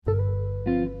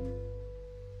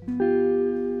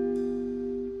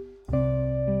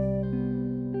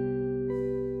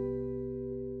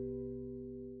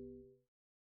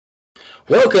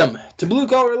Welcome to Blue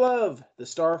Collar Love, the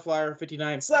Starflyer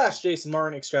 59 / Jason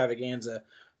Martin extravaganza.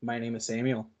 My name is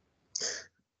Samuel.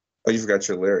 Oh, you forgot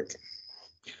your lyric.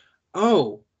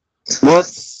 Oh,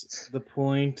 what's the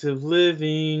point of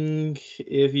living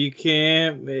if you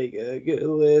can't make a good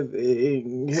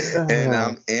living? And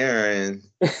I'm Aaron.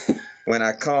 When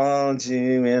I called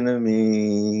you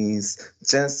enemies,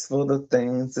 just for the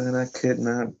things that I could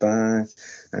not buy.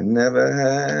 I never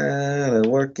had a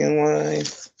working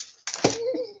wife.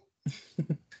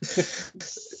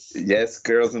 Yes,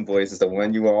 Girls and Boys is the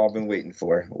one you all been waiting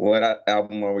for. What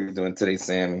album are we doing today,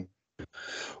 Sammy?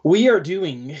 We are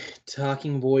doing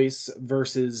Talking Voice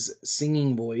versus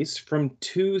Singing Voice from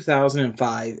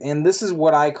 2005, and this is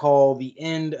what I call the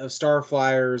end of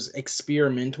Starflyer's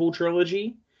experimental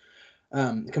trilogy,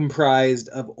 comprised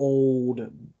of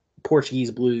old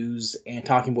Portuguese blues and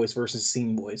Talking Voice versus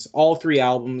Singing Voice. All three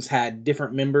albums had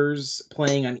different members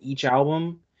playing on each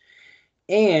album,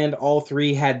 and all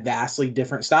three had vastly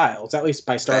different styles, at least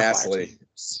by Starflyer.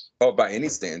 Oh, by any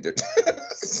standard.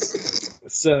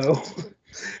 So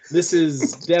this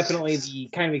is definitely the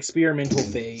kind of experimental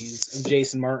phase of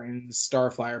Jason Martin's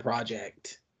Starflyer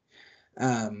project.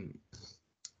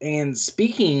 And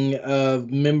speaking of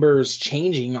members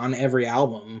changing on every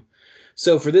album,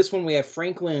 so for this one we have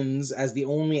Frank Lenz as the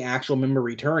only actual member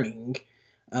returning.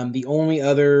 The only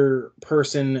other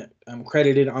person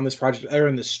credited on this project, other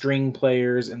than the string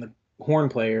players and the horn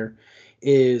player,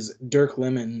 is Dirk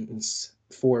Lemons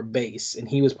for bass, and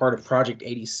he was part of Project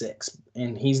 86,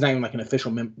 and he's not even like an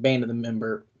official band of the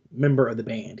member of the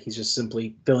band. He's just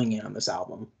simply filling in on this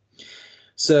album.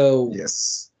 So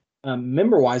yes,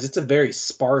 member wise, it's a very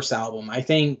sparse album. I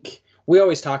think we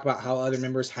always talk about how other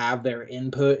members have their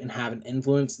input and have an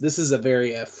influence. This is a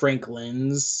very Frank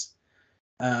Lenz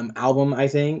album. I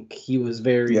think he was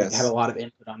had a lot of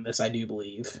input on this, I do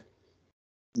believe.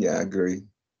 Yeah, I agree.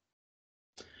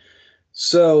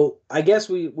 So I guess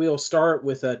we'll start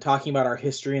with talking about our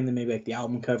history and then maybe like the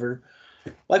album cover,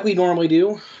 like we normally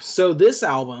do. So this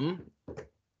album,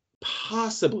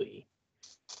 possibly,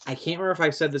 I can't remember if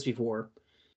I've said this before,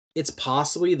 it's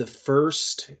possibly the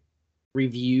first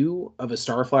review of a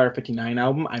Starflyer 59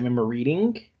 album I remember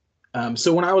reading.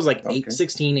 So when I was like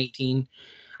 16, 18,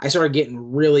 I started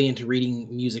getting really into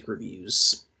reading music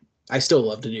reviews. I still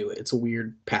love to do it. It's a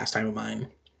weird pastime of mine.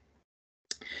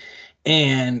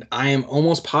 And I am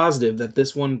almost positive that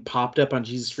this one popped up on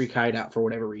Jesus Freak Hideout for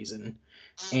whatever reason.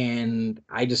 And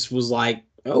I just was like,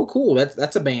 oh, cool.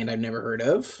 That's a band I've never heard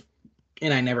of.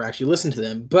 And I never actually listened to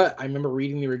them. But I remember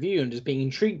reading the review and just being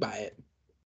intrigued by it.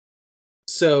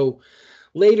 So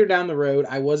later down the road,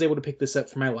 I was able to pick this up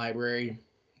from my library.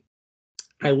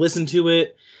 I listened to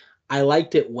it. I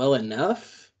liked it well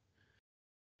enough.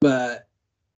 But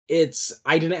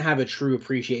I didn't have a true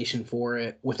appreciation for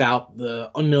it without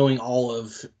the unknowing all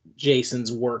of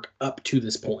Jason's work up to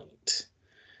this point.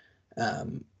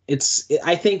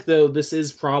 I think though this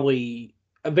is probably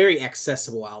a very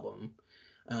accessible album.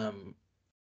 From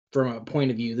a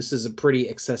point of view, this is a pretty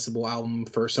accessible album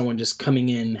for someone just coming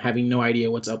in having no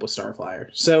idea what's up with Starflyer.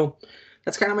 So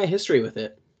that's kind of my history with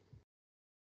it.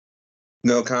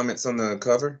 No comments on the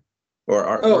cover or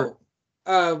artwork?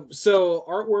 So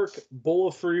artwork, bowl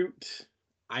of fruit.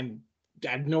 I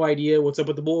have no idea what's up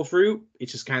with the bowl of fruit.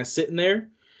 It's just kind of sitting there.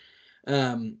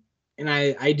 And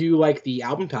I do like the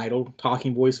album title,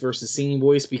 Talking Voice versus Singing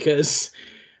Voice, because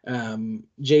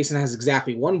Jason has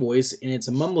exactly one voice, and it's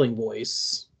a mumbling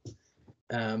voice.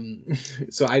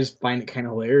 So I just find it kind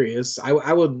of hilarious.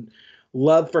 I would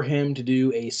love for him to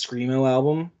do a Screamo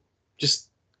album. Just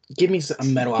give me a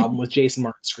metal album with Jason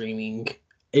Martin screaming.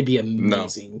 It'd be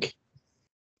amazing.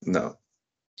 No.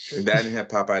 If that didn't have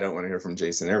pop, I don't want to hear from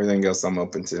Jason. Everything else I'm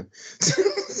open to.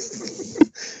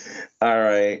 All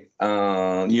right.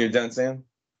 You're done, Sam?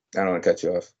 I don't want to cut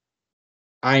you off.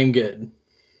 I'm good.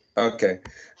 Okay.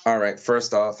 All right.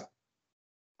 First off,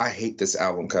 I hate this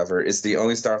album cover. It's the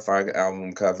only Starflyer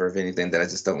album cover of anything that I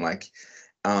just don't like.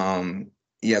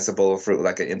 It's a bowl of fruit,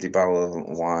 like an empty bottle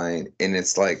of wine, and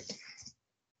it's like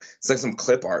some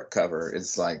clip art cover.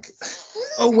 It's like,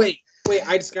 oh wait,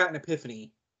 I just got an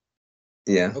epiphany.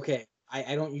 Yeah. Okay,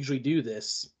 I don't usually do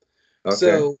this. Okay.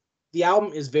 So the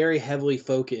album is very heavily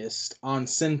focused on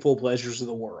sinful pleasures of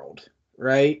the world,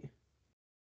 right?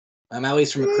 At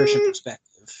least from a Christian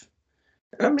perspective.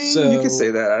 I mean, you can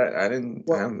say that. I didn't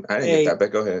get that,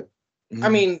 but go ahead. I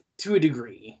mean, to a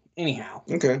degree. Anyhow.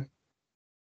 Okay.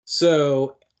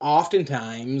 So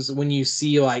oftentimes when you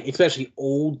see like, especially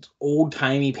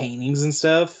old-timey paintings and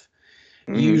stuff,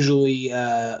 usually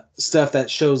stuff that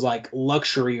shows like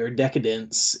luxury or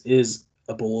decadence is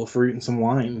a bowl of fruit and some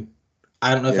wine.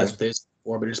 I don't know if that's what this.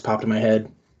 before, but it just popped in my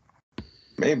head.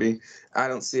 Maybe. I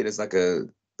don't see it as like a.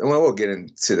 Well, we'll get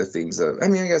into the themes of. I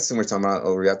mean, I guess when we're talking about,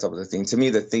 we got to talk about the theme. To me,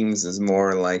 the themes is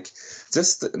more like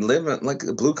just living like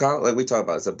a blue collar. Like we talk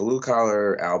about, it's a blue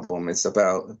collar album. It's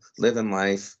about living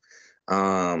life,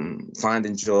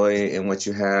 finding joy in what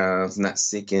you have, not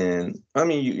seeking. I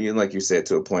mean, you like you said,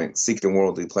 to a point, seeking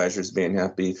worldly pleasures, being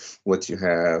happy what you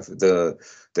have, the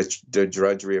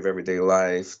drudgery of everyday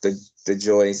life, the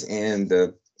joys and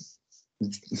the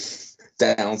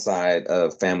downside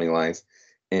of family life.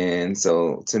 And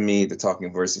so to me, the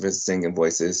talking voice versus singing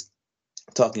voice is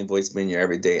talking voice being your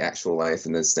everyday actual life,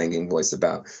 and the singing voice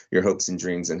about your hopes and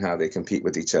dreams and how they compete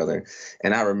with each other.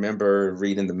 And I remember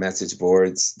reading the message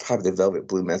boards, probably the Velvet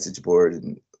Blue message board,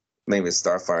 and maybe a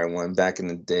Starfire one back in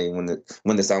the day when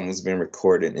this album was being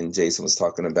recorded, and Jason was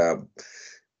talking about,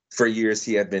 for years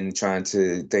he had been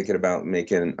thinking about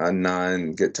making a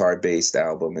non-guitar based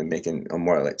album and making a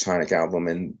more electronic album,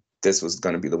 and this was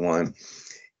going to be the one.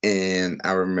 And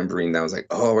I remember reading that, I was like,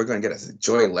 oh, we're going to get a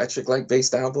Joy Electric like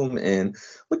based album. And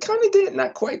we kind of did,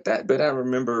 not quite that, but I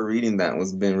remember reading that,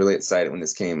 was being really excited when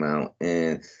this came out.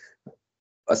 And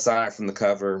aside from the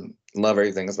cover, love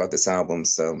everything about this album.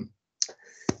 So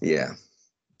yeah.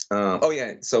 So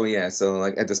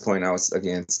like at this point, I was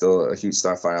again still a huge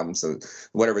Starfire album. So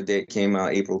whatever date came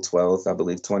out, April 12th, I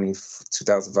believe,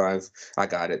 2005, I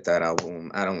got it, that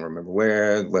album. I don't remember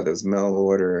whether it was mail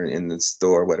order in the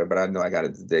store or whatever, but I know I got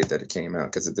it the day that it came out,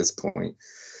 because at this point,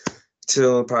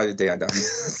 till probably the day I die,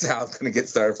 that's how I'm gonna get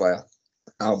Starfire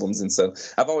albums. And so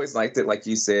I've always liked it. Like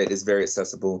you said, it's very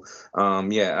accessible.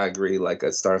 Yeah, I agree. Like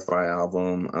a Starfire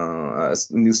album, a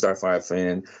new Starfire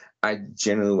fan, I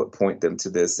generally would point them to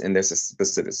this. And there's a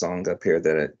specific song up here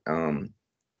that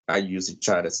I usually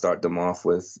try to start them off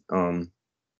with.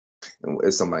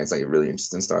 If somebody's like really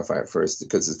interested in Starfire first,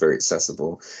 because it's very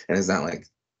accessible and it's not like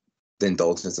The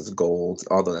Indulgence of Gold,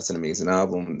 although that's an amazing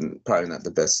album, probably not the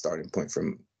best starting point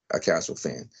from a casual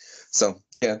fan. So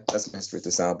yeah, that's my history with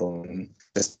this album.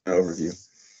 Just an overview.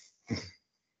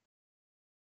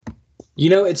 You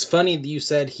know, it's funny that you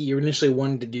said he initially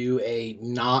wanted to do a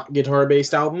not guitar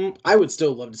based album. I would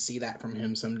still love to see that from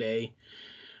him someday.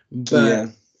 But Yeah,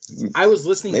 I was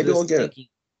listening to maybe this we'll and get it. thinking,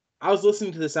 I was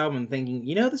listening to this album and thinking,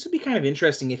 you know, this would be kind of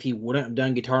interesting if he wouldn't have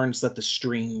done guitar and just let the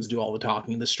strings do all the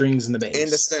talking, the strings and the In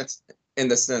the bass. sense, in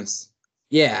the sense.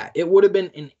 Yeah, it would have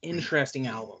been an interesting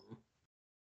album.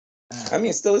 I mean,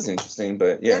 it still is interesting,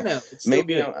 but Yeah, yeah, no, it's still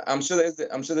maybe good. I'm sure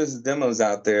there's demos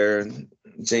out there.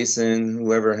 Jason,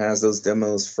 whoever has those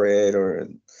demos, Fred or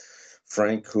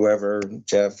Frank, whoever,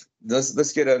 Jeff.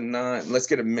 Let's get a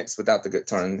mix without the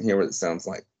guitar and hear what it sounds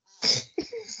like.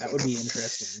 That would be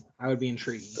interesting. I would be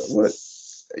intrigued. What?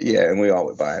 Yeah, and we all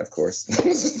would buy it, of course.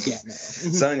 Yeah, no.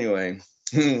 So anyway,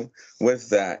 with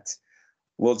that,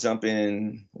 we'll jump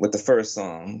in with the first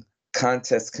song.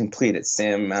 Contest completed.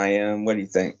 Sam, I am. What do you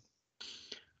think?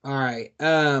 All right.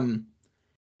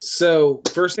 So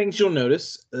first things you'll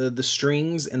notice, the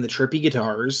strings and the trippy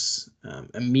guitars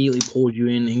immediately pull you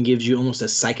in and gives you almost a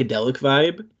psychedelic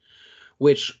vibe,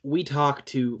 which we talked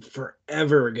to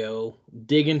forever ago.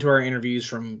 Dig into our interviews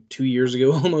from 2 years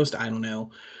ago, almost. I don't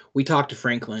know. We talked to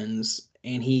Franklin's,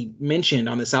 and he mentioned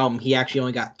on this album he actually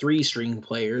only got 3 string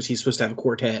players. He's supposed to have a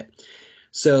quartet,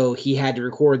 so he had to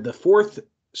record the fourth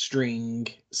string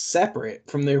separate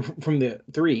from the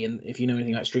 3. And if you know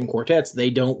anything about string quartets,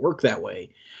 they don't work that way.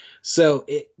 So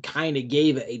it kind of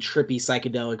gave it a trippy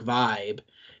psychedelic vibe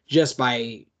just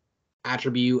by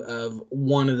attribute of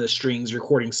one of the strings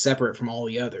recording separate from all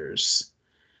the others.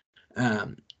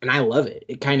 And I love it.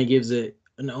 It kind of gives it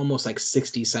an almost like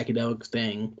 60s psychedelic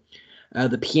thing.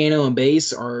 The piano and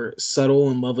bass are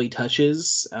subtle and lovely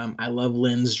touches. I love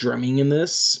Lynn's drumming in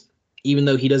this. Even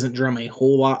though he doesn't drum a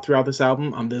whole lot throughout this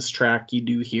album, on this track you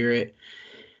do hear it.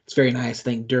 It's very nice. I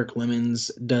think Dirk Lemons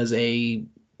does a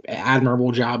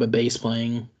admirable job of bass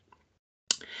playing.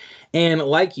 And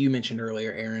like you mentioned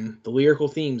earlier, Aaron, the lyrical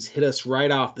themes hit us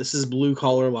right off. This is blue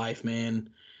collar life, man.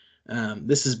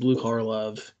 This is blue collar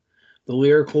love. The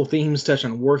lyrical themes touch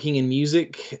on working in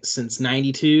music since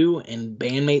 '92, and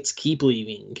bandmates keep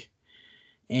leaving.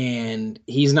 And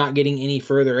he's not getting any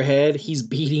further ahead. He's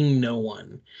beating no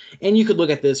one. And you could look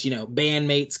at this,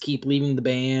 bandmates keep leaving the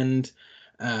band.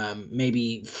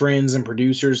 Maybe friends and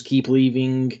producers keep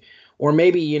leaving. Or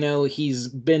maybe, he's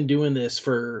been doing this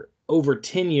for over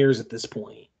 10 years at this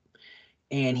point,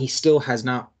 and he still has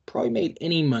not probably made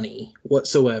any money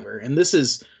whatsoever. And this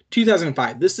is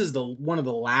 2005. This is the one of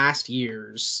the last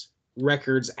years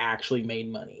records actually made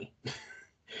money.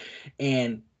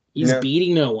 And he's Yeah.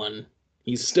 beating no one.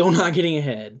 He's still not getting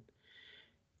ahead.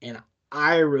 And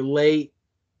I relate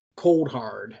cold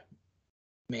hard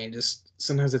man, just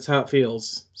sometimes that's how it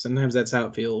feels. Sometimes that's how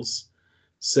it feels.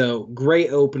 So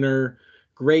great opener,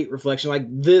 great reflection. Like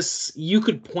this, you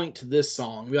could point to this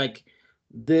song, be like,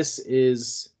 this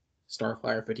is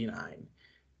Starflyer 59.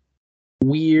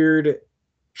 Weird,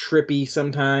 trippy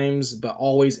sometimes, but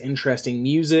always interesting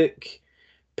music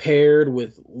paired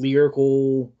with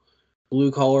lyrical,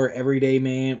 blue collar, everyday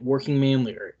man, working man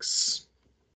lyrics.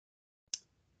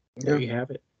 There you have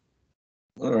it.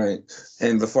 All right.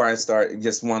 And before I start,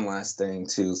 just one last thing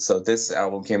too. So this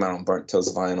album came out on Burnt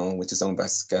Toast Vinyl, which is owned by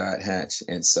Scott Hatch.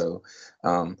 And so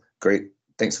great.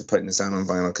 Thanks for putting this out on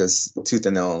vinyl, because Tooth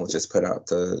and Nail just put out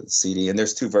the CD. And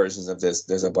there's two versions of this.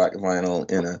 There's a black vinyl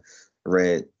and a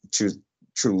red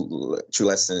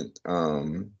Trulescent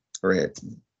red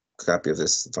copy of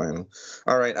this vinyl.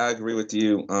 All right. I agree with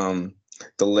you.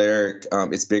 The lyric,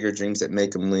 it's bigger dreams that make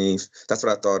them leave. That's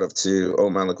what I thought of too. Oh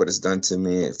my, look what it's done to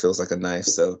me. It feels like a knife.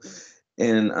 So,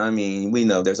 and I mean, we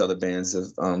know there's other bands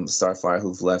of Starflyer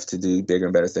who've left to do bigger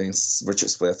and better things. Richard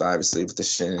Swift, obviously, with the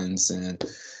Shins, and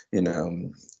you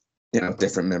know,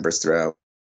 different members throughout.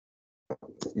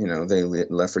 They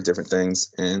left for different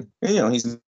things, and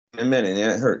he's admitting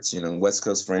it hurts. West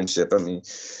Coast friendship. I mean,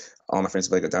 all my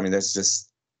friends like, I mean,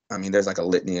 there's like a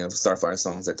litany of Starflyer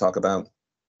songs that talk about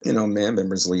band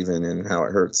members leaving and how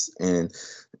it hurts. And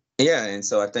yeah, and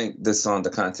so I think this song,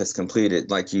 The Contest Completed,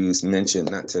 like you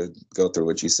mentioned, not to go through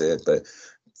what you said, but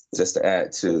just to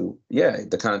add to,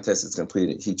 the contest is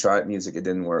completed. He tried music, it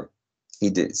didn't work. He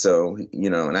did. So,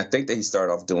 and I think that he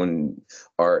started off doing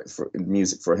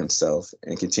music for himself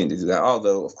and continued to do that.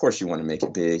 Although, of course, you want to make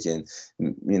it big and,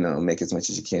 make as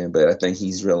much as you can. But I think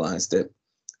he's realized that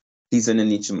he's in a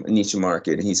niche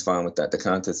market, and he's fine with that. The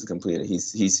contest is completed.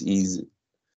 He's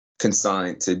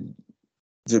consigned to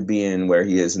being where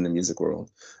he is in the music world.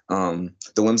 The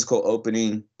whimsical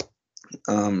opening,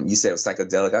 you said it was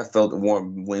psychedelic. I felt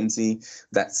warm, whimsy,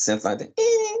 that synth like that.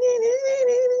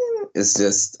 It's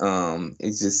just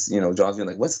draws me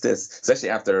like, what's this? Especially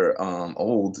after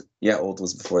Old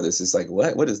was before this. It's like,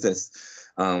 what is this?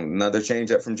 Another change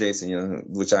up from Jason,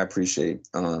 which I appreciate.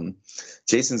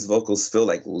 Jason's vocals feel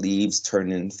like leaves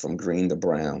turning from green to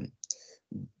brown,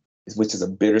 which is a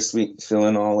bittersweet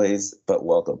feeling always, but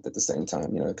welcome at the same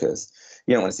time, because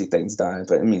you don't want to see things die,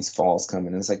 but it means fall's coming.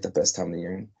 And it's like the best time of the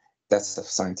year. And that's a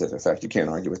scientific fact. You can't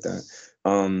argue with that.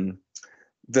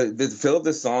 The feel of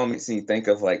the song makes me think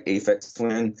of like Aphex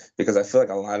Twin, because I feel like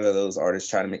a lot of those artists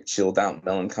try to make chilled out,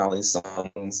 melancholy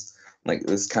songs. Like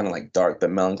it's kind of like dark, but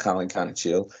melancholy, kind of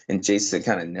chill. And Jason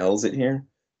kind of nails it here.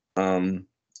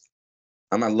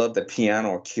 I love the piano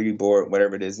or keyboard,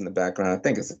 whatever it is in the background. I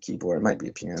think it's a keyboard. It might be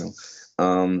a piano.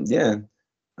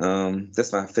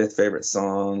 That's my fifth favorite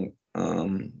song.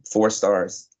 4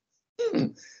 stars.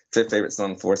 Fifth favorite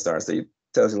song, 4 stars. So it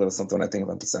tells you a little something when I think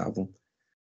about this album.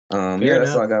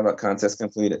 That's all I got about Contest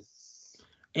Completed.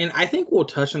 And I think we'll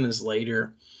touch on this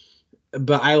later,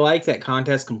 but I like that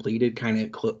Contest Completed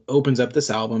kind of opens up this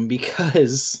album,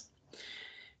 because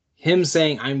him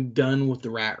saying, I'm done with the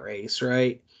rat race,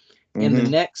 right? And the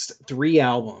next 3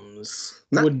 albums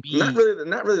would be not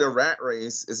really a rat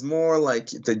race. It's more like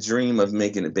the dream of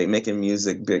making it big, making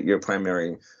music big, your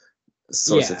primary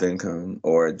source of income,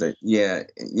 or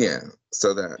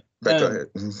So go ahead.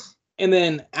 And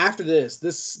then after this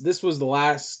was the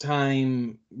last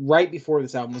time, right before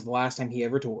this album was the last time he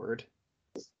ever toured.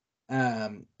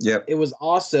 It was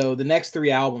also, the next 3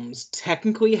 albums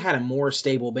technically had a more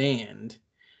stable band,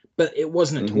 but it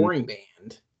wasn't a touring band.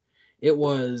 It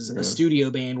was a studio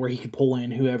band where he could pull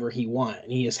in whoever he wanted.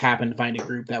 And he just happened to find a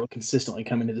group that would consistently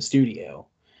come into the studio.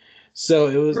 So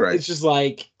it's just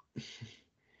like,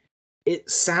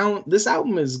 this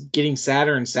album is getting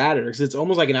sadder and sadder, because it's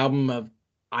almost like an album of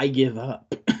I give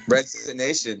up.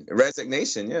 Resignation,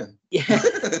 yeah. Yeah.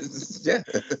 Yeah.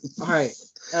 All right.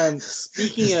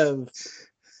 Speaking of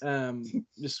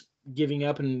just giving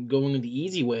up and going the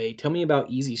easy way, tell me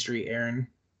about Easy Street, Aaron.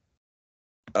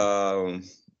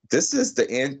 This is the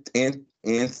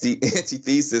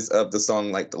antithesis of the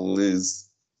song Like to Lose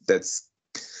that's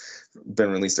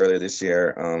been released earlier this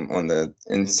year on the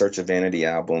In Search of Vanity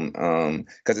album,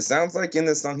 because it sounds like in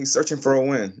this song he's searching for a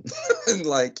win.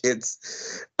 Like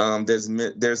it's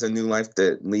there's a new life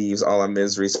that leaves all our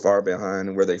miseries far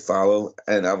behind where they follow.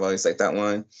 And I've always liked that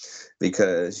line,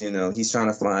 because he's trying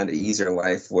to find an easier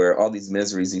life where all these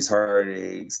miseries, these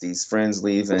heartaches, these friends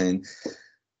leaving,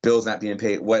 bills not being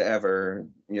paid, whatever,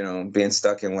 being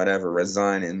stuck in whatever,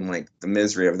 resigning, like the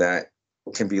misery of that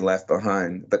can be left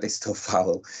behind, but they still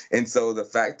follow. And so the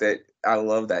fact that I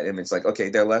love that image, like, okay,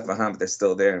 they're left behind, but they're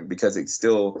still there, because it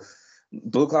still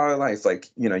blue collar life, like,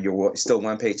 you know, you're still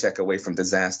one paycheck away from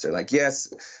disaster. Like,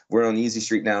 yes, we're on easy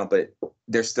street now, but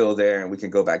they're still there and we can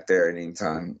go back there at any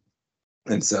time.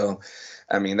 And so,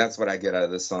 I mean, that's what I get out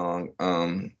of this song.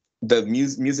 The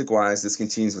music wise, this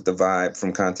continues with the vibe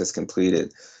from Contest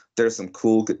Completed. There's some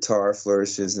cool guitar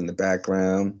flourishes in the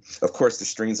background. Of course, the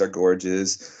strings are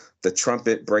gorgeous. The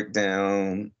trumpet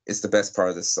breakdown is the best part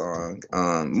of the song.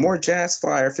 More jazz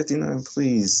fire, 59,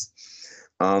 please.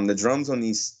 The drums on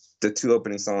the two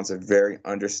opening songs are very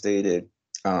understated,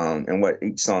 and what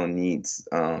each song needs.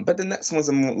 But the next one's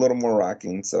a little more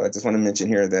rocking. So I just want to mention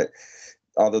here that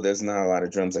although there's not a lot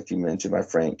of drums like you mentioned by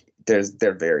Frank,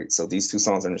 they're varied. So these two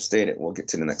songs are understated. We'll get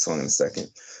to the next one in a second.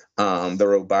 The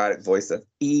robotic voice of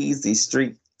Easy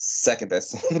Street, second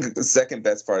best song, the second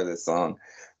best part of this song.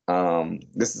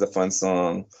 This is a fun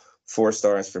song. 4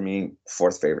 stars for me,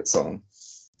 fourth favorite song.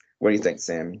 What do you think,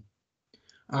 Sammy?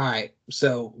 All right.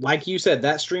 So, like you said,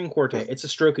 that string quartet, it's a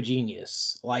stroke of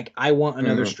genius. Like, I want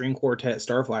another string quartet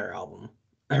Starflyer album.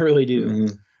 I really do.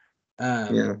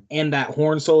 Yeah. And that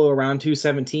horn solo around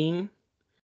 217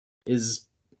 is,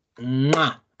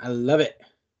 mwah, I love it.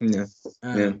 Yeah.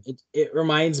 It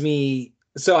reminds me,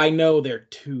 so I know they're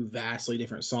two vastly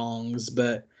different songs,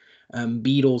 but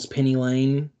Beatles' Penny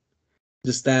Lane,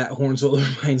 just that horn solo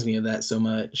reminds me of that so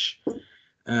much.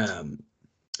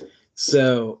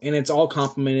 So, and it's all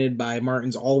complemented by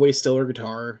Martin's always stellar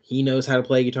guitar. He knows how to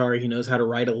play guitar. He knows how to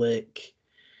write a lick.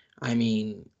 I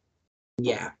mean,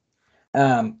 yeah.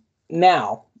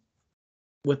 Now,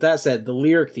 with that said, the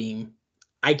lyric theme,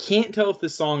 I can't tell if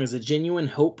this song is a genuine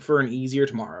hope for an easier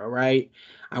tomorrow, right?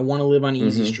 I want to live on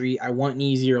easy street. I want an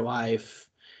easier life.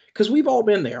 Because we've all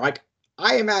been there. Like,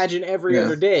 I imagine every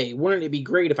other day, wouldn't it be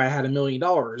great if I had $1 million,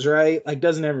 right? Like,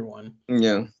 doesn't everyone?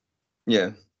 Yeah.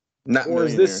 Not or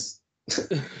millionaires.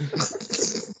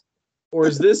 Or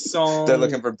is this song... They're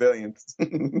looking for billions.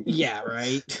 Yeah,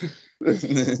 right?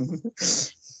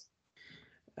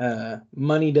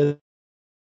 Money doesn't...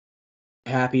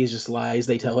 Happy is just lies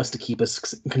they tell us to keep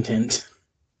us content.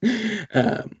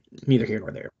 Neither here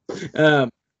nor there.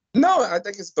 No, I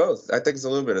think it's both. I think it's a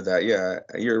little bit of that. Yeah,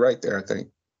 you're right there, I think.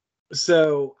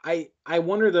 So I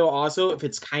wonder, though, also if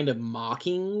it's kind of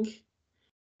mocking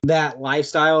that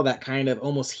lifestyle, that kind of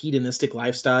almost hedonistic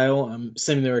lifestyle,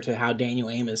 similar to how Daniel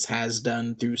Amos has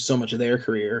done through so much of their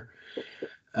career,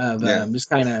 of just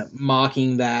kind of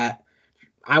mocking that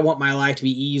I want my life to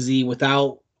be easy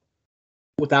without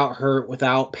hurt,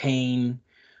 without pain.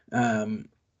 And,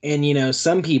 you know,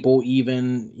 some people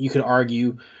even, you could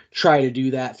argue, try to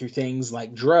do that through things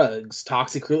like drugs,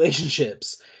 toxic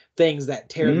relationships, things that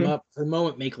tear them up for the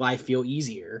moment, make life feel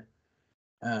easier.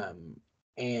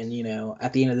 And, you know,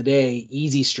 at the end of the day,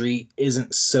 Easy Street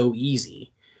isn't so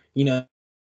easy. You know,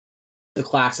 the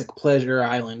classic Pleasure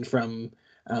Island from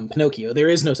Pinocchio. There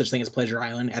is no such thing as Pleasure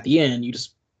Island. At the end, you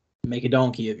just make a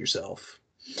donkey of yourself.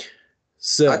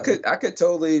 So I could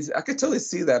totally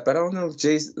see that, but I don't know if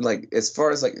Jason, like, as far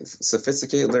as like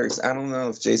sophisticated lyrics, I don't know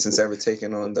if Jason's ever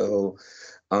taken on the whole,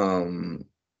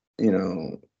 you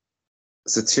know,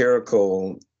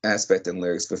 satirical aspect in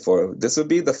lyrics before. This would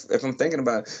be if I'm thinking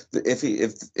about if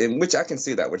in which I can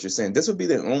see that what you're saying, this would be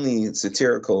the only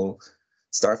satirical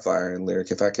Starflyer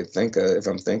lyric if I could think of, if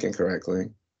I'm thinking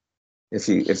correctly,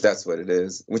 if that's what it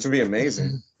is, which would be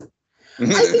amazing. I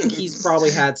think he's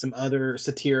probably had some other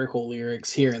satirical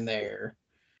lyrics here and there,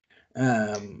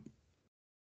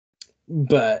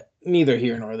 but neither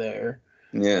here nor there.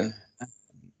 Yeah.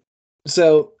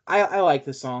 So I like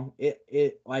this song.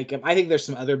 It like I think there's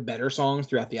some other better songs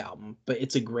throughout the album, but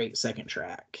it's a great second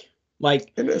track.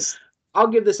 Like, it is. I'll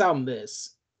give this album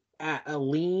this. At a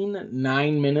lean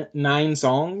 9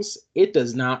 songs, it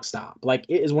does not stop. Like,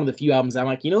 it is one of the few albums I'm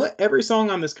like, you know what? Every song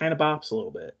on this kind of pops a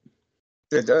little bit.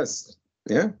 It does.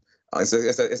 Yeah. It's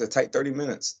a tight 30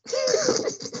 minutes.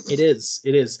 It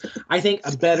is. I think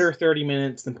a better 30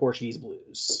 minutes than Portuguese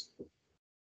Blues.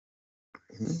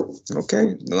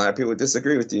 Okay. A lot of people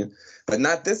disagree with you, but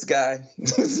not this guy.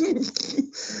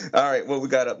 All right. What we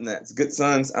got up next? Good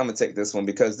Sons. I'm going to take this one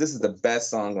because this is the best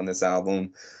song on this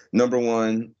album. Number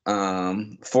 1,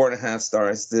 4.5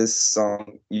 stars. This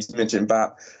song, you mentioned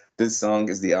Bop. This song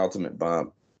is the ultimate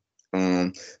Bop.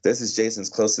 This is Jason's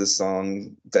closest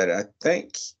song that I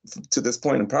think to this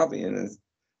point, and probably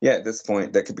at this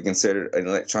point, that could be considered an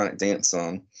electronic dance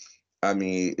song. I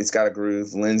mean, it's got a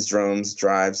groove. Lynn's drums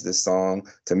drives this song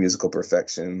to musical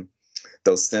perfection.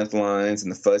 Those synth lines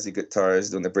and the fuzzy guitars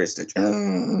doing the bridge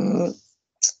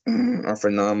are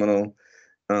phenomenal.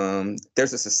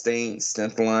 There's a sustained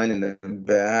synth line in the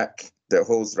back that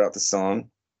holds throughout the song,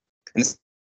 and it's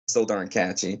so darn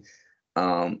catchy.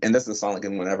 And this is a song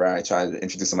again. Whenever I try to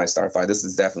introduce somebody to Starfire, this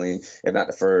is definitely, if not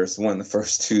the first, one of the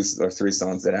first 2 or 3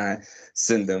 songs that I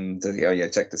send them to. Oh yeah,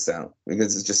 check this out,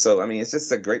 because it's just so. I mean, it's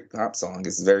just a great pop song.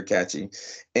 It's very catchy,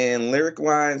 and lyric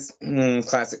wise,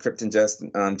 classic Krypton.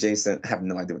 Jason. I have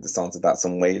no idea what the song's about.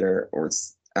 Some waiter or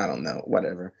I don't know.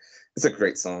 Whatever. It's a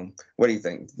great song. What do you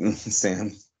think,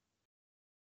 Sam?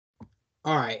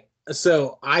 All right.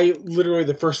 So I literally,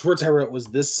 the first words I wrote was,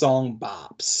 "This song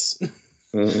bops."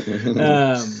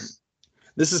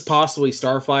 This is possibly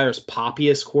Starfire's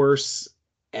poppiest course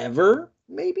ever,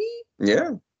 maybe?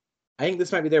 Yeah. I think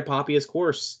this might be their poppiest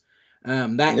course.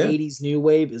 That Yeah. 80s new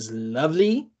wave is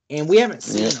lovely, and we haven't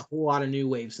seen a whole lot of new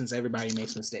wave since Everybody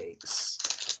Makes Mistakes.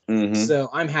 So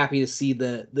I'm happy to see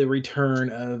the return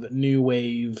of New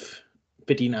Wave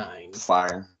 59.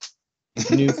 Flyer.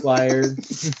 New Flyer.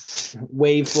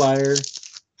 Wave Flyer.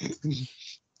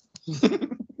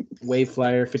 Wave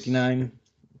Flyer 59.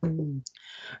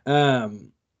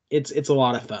 It's a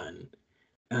lot of fun.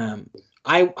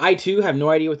 I too have no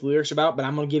idea what the lyrics are about, but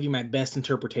I'm gonna give you my best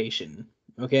interpretation.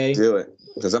 Okay? Do it,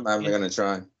 because I'm not even gonna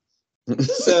try.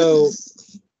 So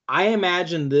I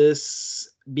imagine this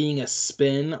being a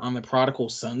spin on the prodigal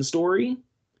son story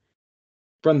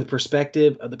from the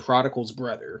perspective of the prodigal's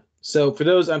brother. So for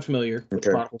those unfamiliar with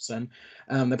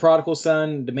the prodigal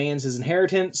son demands his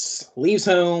inheritance, leaves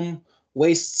home,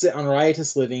 wastes it on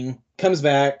riotous living, comes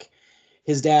back.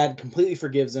 His dad completely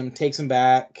forgives him, takes him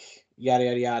back, yada,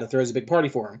 yada, yada, throws a big party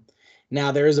for him. Now,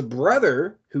 there is a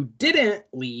brother who didn't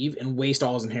leave and waste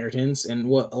all his inheritance, and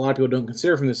what a lot of people don't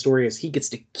consider from this story is he gets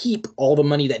to keep all the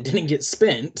money that didn't get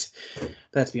spent.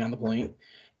 That's beyond the point.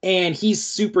 And he's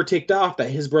super ticked off that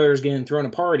his brother's getting thrown a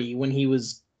party when he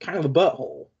was kind of a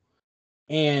butthole.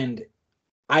 And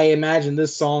I imagine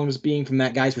this song as being from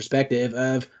that guy's perspective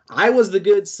of, I was the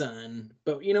good son,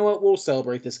 but you know what? We'll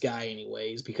celebrate this guy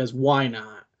anyways, because why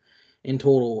not? In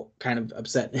total kind of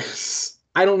upsetness.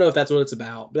 I don't know if that's what it's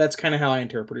about, but that's kind of how I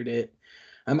interpreted it.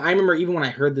 I remember even when I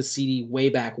heard the CD way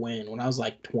back when I was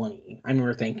like 20, I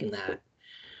remember thinking that.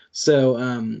 So,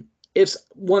 if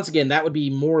once again, that would be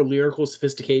more lyrical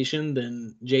sophistication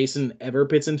than Jason ever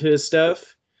puts into his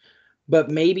stuff. But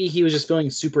maybe he was just feeling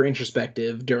super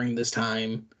introspective during this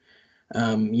time.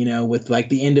 With like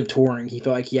the end of touring, he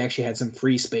felt like he actually had some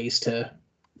free space to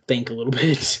think a little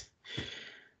bit.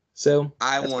 So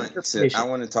I want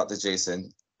to talk to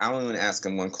Jason. I want to ask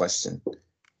him one question.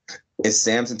 Is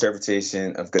Sam's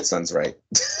interpretation of Good Sons right?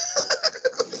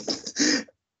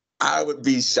 I would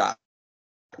be shocked.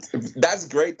 That's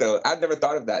great, though. I've never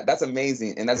thought of that. That's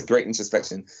amazing, and that's great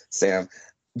introspection, Sam.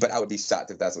 But I would be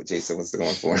shocked if that's what Jason was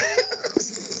going for.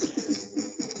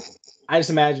 I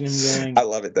just imagine him going. I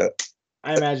love it, though.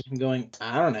 I imagine him going,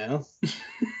 I don't know.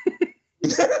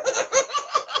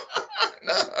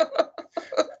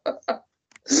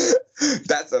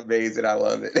 That's amazing. I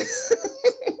love it.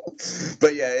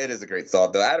 But yeah, it is a great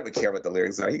song, though. I don't even care what the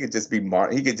lyrics are. He could just be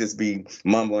he could just be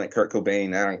mumbling Kurt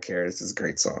Cobain. I don't care. This is a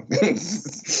great song.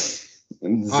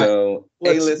 So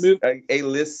a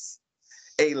list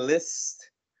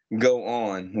go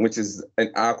on, which is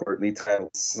an awkwardly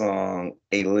titled song.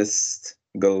 A list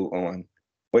go on.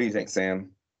 What do you think,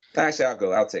 Sam? Actually,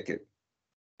 I'll take it.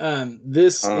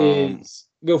 This is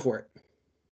go for it.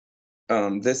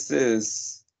 This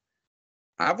is.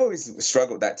 I've always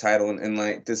struggled with that title, and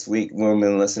like this week when we've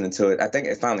been listening to it, I think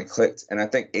it finally clicked. And I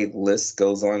think A list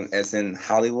goes on, as in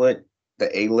Hollywood,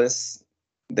 the A list,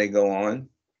 they go on.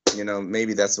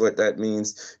 Maybe that's what that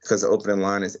means, because the opening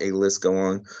line is A list go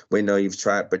on. We know you've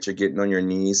tried, but you're getting on your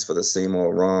knees for the same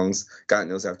old wrongs. God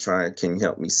knows I've tried. Can you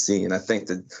help me see? And I think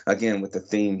that, again, with the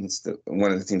themes,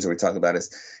 one of the themes that we talk about is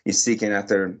you're seeking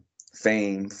after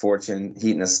fame, fortune,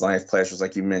 hedonist life, pleasures,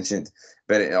 like you mentioned,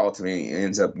 but it ultimately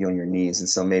ends up on your knees. And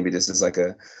so maybe this is like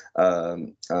a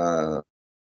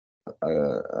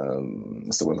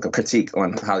critique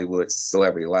on Hollywood's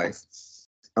celebrity life.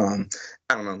 I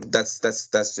don't know. That's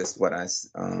just what I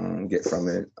get from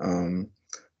it.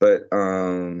 But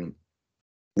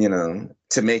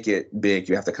to make it big,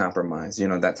 you have to compromise.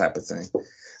 That type of thing.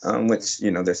 Which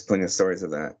there's plenty of stories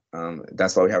of that.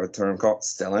 That's why we have a term called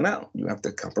selling out. You have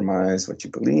to compromise what you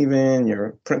believe in,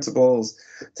 your principles,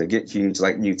 to get huge,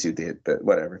 like U2 did. But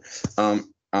whatever.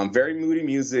 Very moody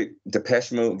music,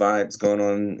 Depeche Mode vibes going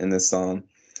on in this song.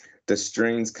 The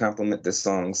strings complement this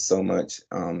song so much.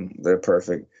 They're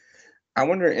perfect. I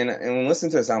wonder, and when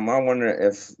listening to this album, I wonder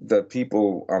if the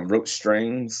people wrote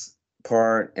strings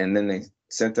part and then they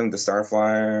sent them to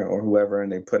Starfire or whoever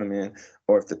and they put them in,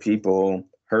 or if the people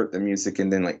heard the music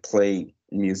and then like played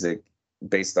music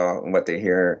based on what they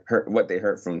heard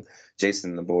from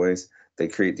Jason and the boys. they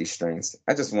create these strings.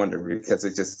 I just wonder because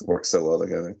it just works so well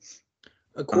together.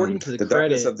 According to the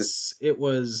darkness of the credits, it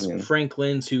was yeah. Frank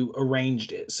Lenz who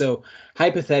arranged it. So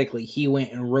hypothetically, he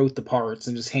went and wrote the parts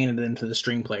and just handed them to the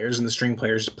string players, and the string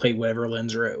players played whatever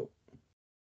Lenz wrote.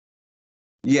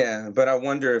 Yeah, but I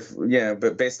wonder if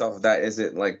but based off of that, is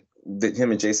it like did him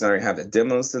and Jason already have the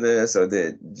demos to this, or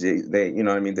did they, you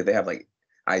know what I mean? Did they have like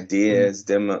ideas,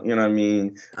 demo, you know what I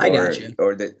mean? I got you.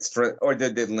 Or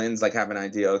did Lenz like have an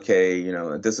idea? Okay, you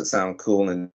know, this would sound cool,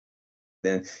 and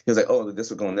then he was like, oh,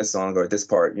 this would go on this song or this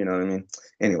part, you know what I mean?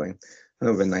 Anyway, it would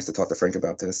have been nice to talk to Frank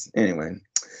about this. Anyway,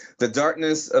 the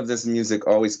darkness of this music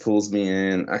always pulls me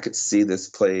in. I could see this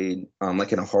played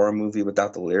like in a horror movie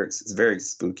without the lyrics. It's very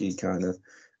spooky, kind of.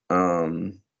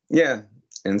 Yeah,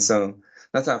 and so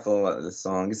that's how I feel about this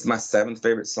song. It's my 7th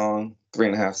favorite song,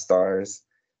 3.5 stars.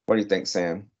 What do you think,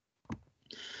 Sam?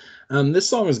 This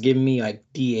song is giving me like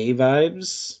DA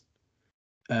vibes.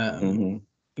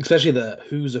 Especially the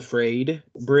 "Who's Afraid"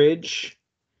 bridge.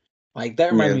 Like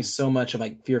that reminds me so much of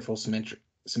like Fearful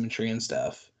Symmetry and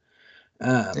stuff.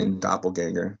 And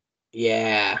Doppelganger.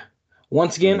 Yeah.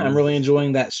 Once again, I'm really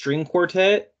enjoying that string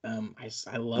quartet. I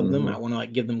love them. I want to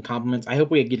like give them compliments. I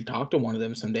hope we get to talk to one of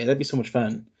them someday. That'd be so much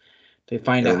fun to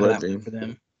find out how that went for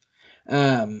them.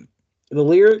 The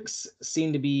lyrics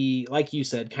seem to be, like you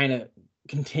said, kind of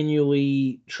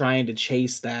continually trying to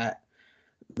chase that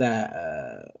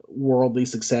worldly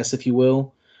success, if you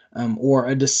will, or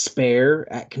a despair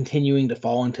at continuing to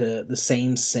fall into the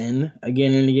same sin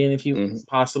again and again, if you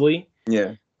possibly.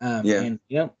 Yeah. And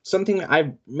something that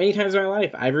I've many times in my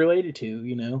life I've related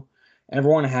to.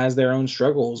 Everyone has their own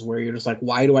struggles where you're just like,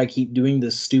 why do I keep doing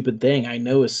this stupid thing I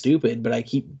know is stupid, but I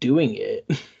keep doing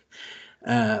it?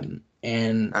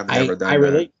 And I've never done I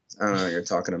relate. That. I don't know what you're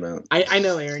talking about. I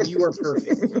know, Aaron, you are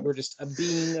perfect. You are just a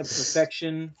being of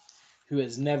perfection who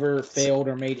has never failed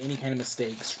or made any kind of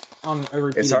mistakes on a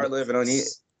repeated It's hard living on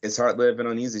It's hard living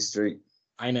on Easy Street.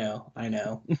 I know.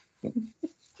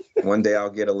 One day I'll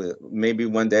get a Liz. Maybe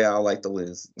one day I'll like the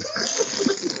Liz.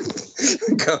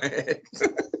 Go ahead.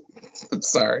 I'm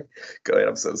sorry. Go ahead.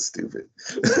 I'm so stupid.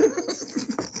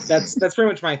 That's pretty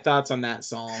much my thoughts on that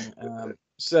song.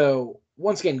 So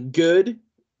once again, good,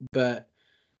 but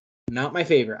not my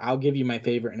favorite. I'll give you my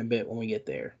favorite in a bit when we get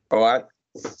there. Oh,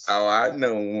 I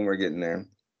know when we're getting there.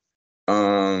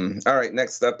 All right.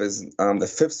 Next up is the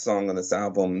 5th song on this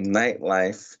album,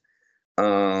 Nightlife.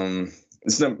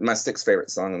 It's my 6th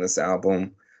favorite song on this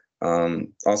album.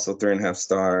 Also 3.5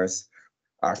 stars.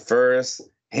 Our first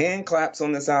hand claps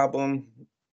on this album.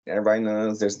 Everybody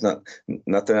knows there's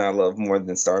nothing I love more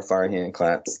than Starfire hand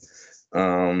claps.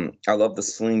 I love the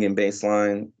swing and bass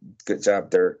line. Good job,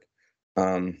 Dirk.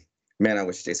 Man, I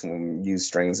wish Jason would use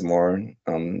strings more.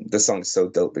 This song is so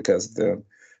dope because the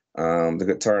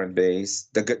guitar and bass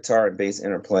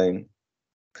interplay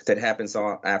that happens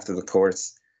after the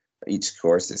chorus. Each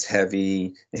chorus is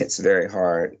heavy. It hits very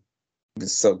hard.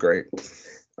 It's so great.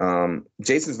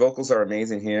 Jason's vocals are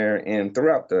amazing here and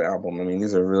throughout the album. I mean,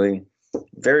 these are really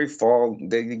very fall.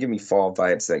 They give me fall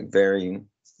vibes, like very,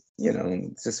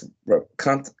 just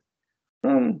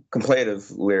contemplative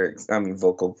lyrics. I mean,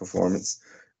 vocal performance.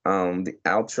 The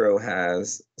outro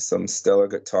has some stellar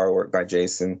guitar work by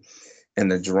Jason,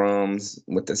 and the drums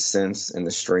with the synths and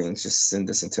the strings just send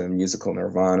us into a musical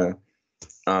nirvana.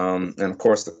 And of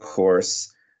course, the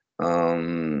chorus,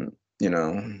 when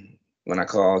I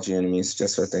called you enemies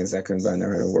just for things I couldn't buy,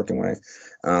 never had a working wife.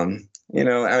 I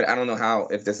don't know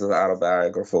if this is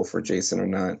autobiographical for Jason or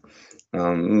not.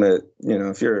 But,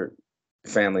 if you're a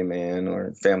family man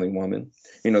or family woman,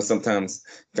 sometimes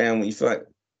family, you feel like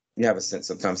you have a sense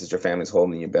sometimes that your family's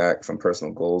holding you back from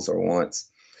personal goals or wants.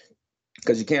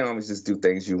 Because you can't always just do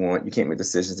things you want. You can't make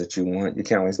decisions that you want. You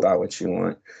can't always buy what you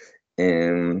want.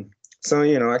 And so,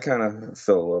 I kind of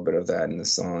feel a little bit of that in the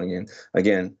song. And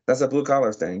again, that's a blue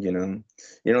collar thing, You don't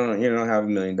have $1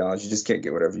 million. You just can't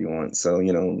get whatever you want. So,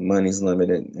 money's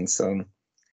limited. And so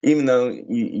even though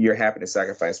you're happy to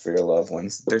sacrifice for your loved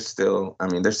ones, there's still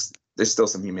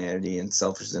some humanity and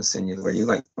selfishness in you where you're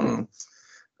like, it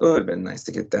would have been nice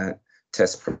to get that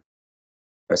test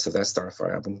press of that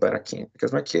Starfire album, but I can't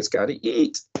because my kids got to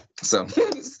eat. So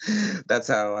that's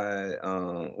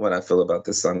how what I feel about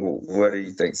this song. What do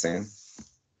you think, Sam?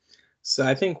 So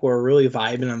I think we're really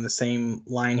vibing on the same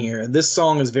line here. This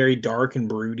song is very dark and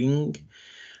brooding.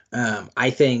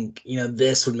 I think,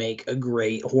 this would make a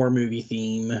great horror movie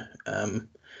theme.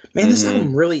 This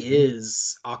album really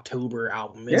is October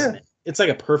album, isn't it? It's like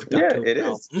a perfect October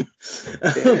album.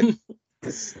 It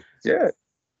is. Yeah.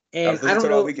 And I don't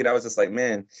know. All weekend, I was just like,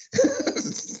 man.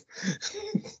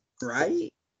 Right?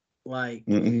 Like,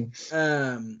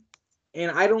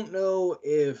 And I don't know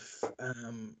if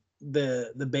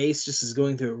the bass just is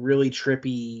going through a really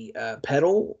trippy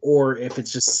pedal, or if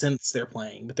it's just synths they're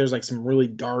playing. But there's like some really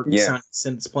dark Yeah.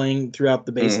 synths playing throughout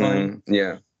the bass line,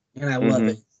 Yeah. and I love hmm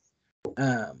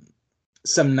it.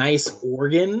 Some nice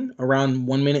organ around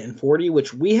 1 minute and 40,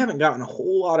 which we haven't gotten a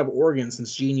whole lot of organ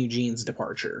since Gene Eugene's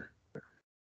departure. Good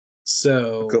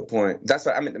So point. That's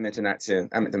what I meant to mention that too.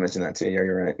 Yeah,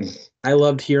 you're right. I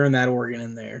loved hearing that organ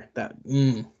in there. That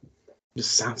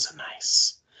just sounds so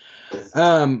nice.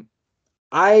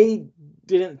 I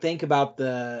didn't think about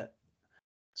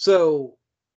so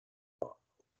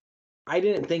I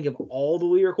didn't think of all the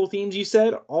lyrical themes you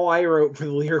said. All I wrote for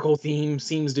the lyrical theme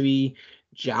seems to be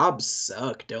jobs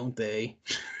suck, don't they?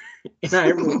 And I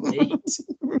relate.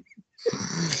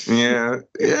 Yeah.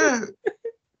 Yeah.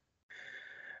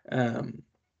 Man,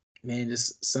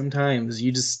 just sometimes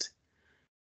you just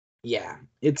yeah,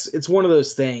 it's one of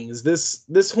those things.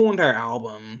 This whole entire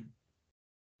album,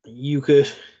 you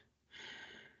could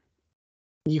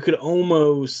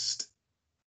almost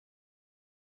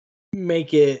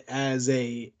make it as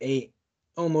a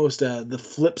almost the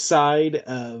flip side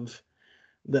of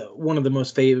the one of the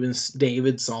most famous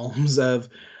David Psalms of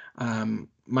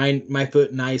my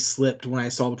foot and I slipped when I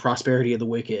saw the prosperity of the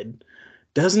wicked.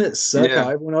 Doesn't it suck how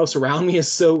Yeah. everyone else around me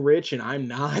is so rich and I'm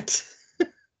not?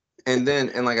 And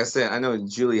like I said, I know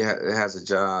Julie has a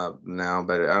job now,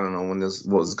 but I don't know when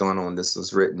what was going on when this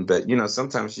was written. But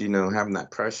sometimes having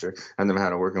that pressure. I never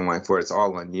had a working wife where it's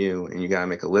all on you and you got to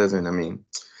make a living. I mean,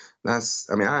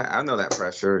 I know that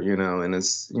pressure, and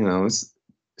it's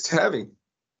heavy.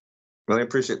 Really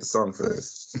appreciate the song for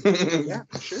this. Yeah,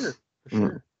 for sure, for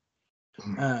sure.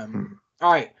 All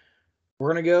right, we're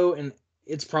gonna go, and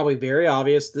it's probably very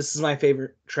obvious. This is my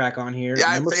favorite track on here,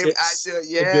 Yeah, number I 6. do. A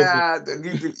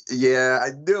Good Week. Yeah, I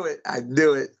do it. I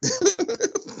Go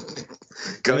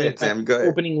mean, ahead, if my Sam. Go ahead.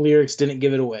 opening lyrics didn't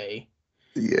give it away.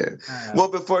 Yeah. Well,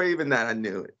 before even that, I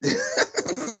knew it.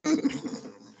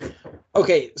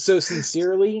 Okay, so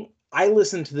sincerely, I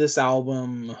listened to this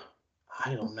album,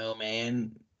 I don't know,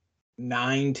 man,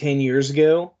 9, 10 years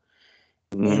ago,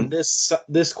 and Mhm.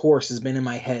 this course has been in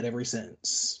my head ever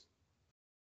since.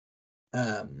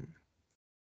 Um,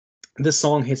 this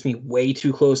song hits me way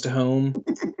too close to home.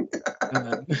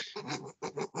 Um,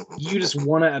 you just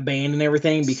want to abandon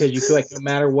everything because you feel like no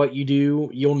matter what you do,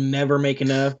 you'll never make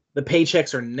enough. The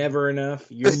paychecks are never enough.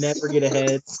 You never get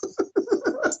ahead.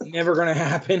 It's never going to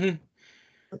happen.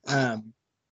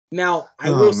 Now, I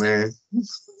will Oh say, man.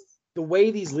 the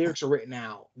way these lyrics are written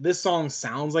out, this song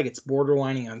sounds like it's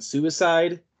borderlining on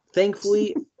suicide.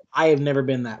 Thankfully, I have never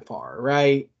been that far,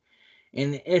 right?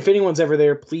 And if anyone's ever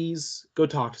there, please go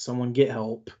talk to someone, get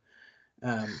help.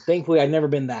 Thankfully, I've never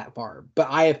been that far, but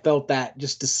I have felt that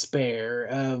just despair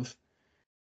of.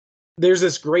 There's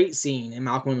this great scene in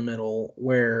Malcolm in the Middle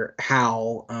where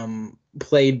Hal,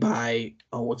 played by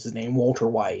what's his name, Walter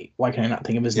White. Why can I not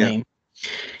think of his Yeah. name?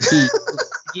 He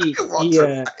he. Walter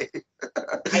White.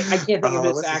 I can't think of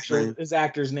his What's his name?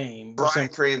 actor's name. Bryan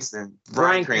Cranston.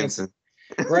 Bryan Cranston.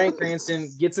 Bryan Cranston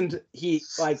gets into he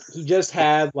just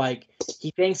had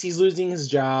he thinks he's losing his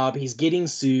job. He's getting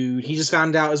sued. He just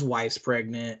found out his wife's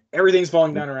pregnant. Everything's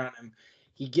falling down around him.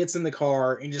 He gets in the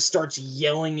car and just starts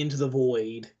yelling into the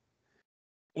void.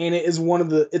 And it is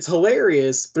it's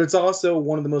hilarious, but it's also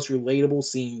one of the most relatable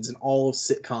scenes in all of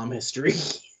sitcom history.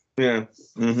 Yeah.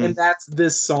 Mm-hmm. And that's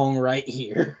this song right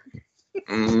here.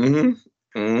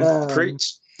 Mm-hmm.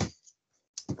 Preach.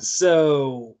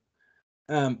 So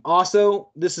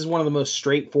also, this is one of the most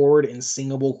straightforward and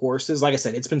singable choruses. Like I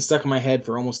said, it's been stuck in my head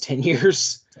for almost 10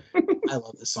 years. I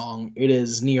love this song. It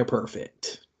is near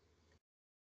perfect.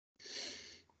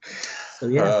 So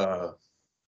yeah.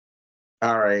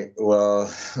 All right.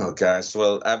 Well, oh gosh.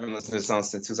 Well, I've been listening to this song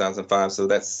since 2005, so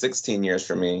that's 16 years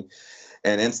for me.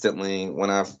 And instantly,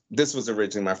 this was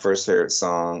originally my first favorite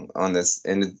song on this,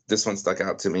 and this one stuck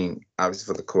out to me,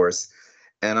 obviously for the chorus.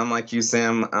 And I'm like you,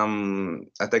 Sam.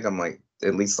 I think I'm like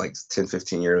at least like 10,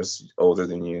 15 years older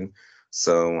than you.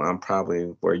 So I'm probably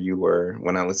where you were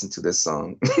when I listened to this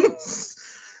song.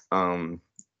 um,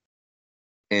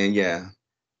 and yeah,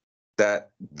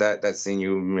 that scene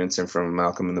you mentioned from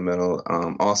Malcolm in the Middle.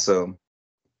 Also,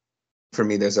 for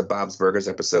me, there's a Bob's Burgers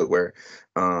episode where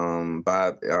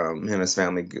Bob, him and his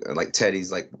family, like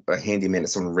Teddy's like a handyman at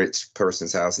some rich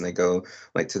person's house, and they go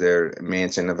like to their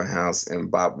mansion of a house, and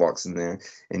Bob walks in there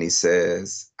and he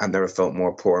says, "I've never felt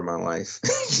more poor in my life,"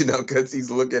 because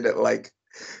he's looking at like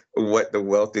what the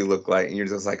wealthy look like, and you're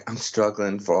just like, I'm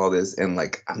struggling for all this, and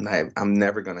like I'm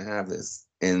never gonna have this,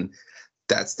 and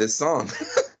that's this song.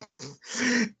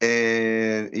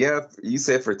 And yeah, you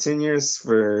said for 10 years,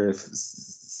 for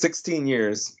 16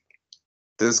 years,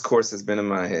 this course has been in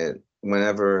my head.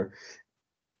 Whenever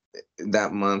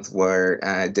that month where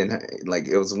I didn't like,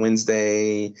 it was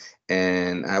Wednesday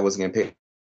and I wasn't getting paid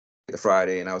the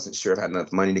Friday, and I wasn't sure if I had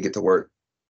enough money to get to work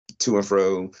to and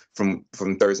fro from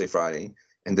Thursday, Friday,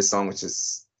 and this song was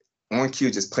just on cue,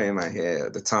 just playing in my head.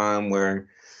 At the time where,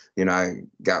 I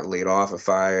got laid off or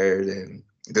fired, and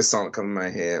this song would come in my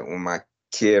head when my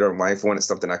kid or wife wanted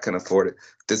something I couldn't afford it.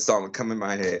 This song would come in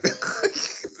my head.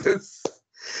 this,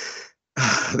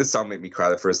 this song made me cry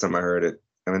the first time I heard it.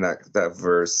 I mean, that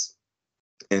verse.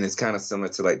 And it's kind of similar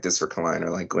to like Disc Recliner,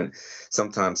 like when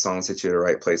sometimes songs hit you at the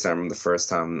right place. I remember the first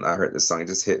time I heard this song, it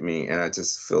just hit me, and I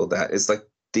just feel that it's like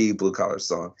the blue collar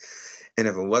song. And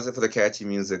if it wasn't for the catchy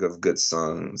music of good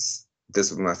songs,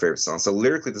 this would be my favorite song. So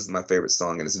lyrically, this is my favorite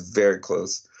song, and it's very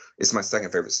close. It's my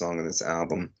second favorite song in this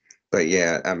album. But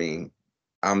yeah, I mean,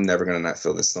 I'm never gonna not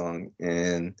feel this song,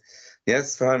 and yeah,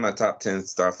 it's probably my top 10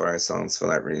 Starfire songs for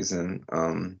that reason.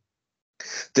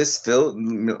 This feels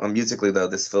musically though,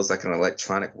 this feels like an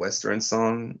electronic Western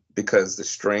song because the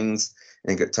strings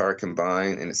and guitar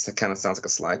combine, and it kind of sounds like a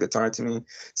slide guitar to me.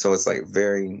 So it's like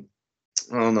very,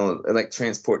 I don't know, it like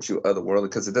transports you otherworldly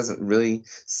because it doesn't really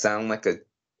sound like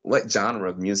what genre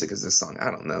of music is this song?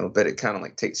 I don't know, but it kind of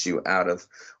like takes you out of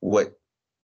what,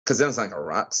 because then it's like a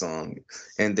rock song,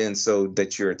 and then so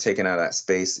that you're taken out of that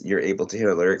space, you're able to hear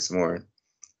the lyrics more.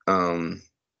 Um,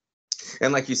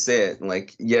 and like you said,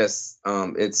 like, yes, I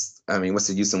mean, what's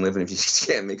the use in living if you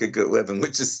can't make a good living,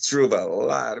 which is true about a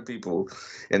lot of people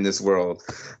in this world,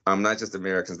 not just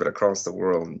Americans, but across the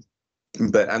world.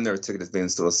 But I've never took it as being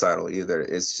suicidal either.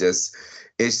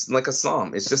 It's like a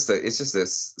psalm. It's just a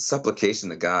supplication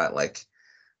to God. Like,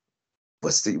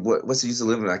 what's the use of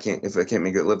living if I can't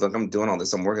make a good living? Like, I'm doing all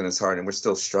this, I'm working this hard, and we're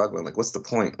still struggling. Like, what's the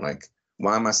point? Like,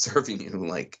 why am I serving you?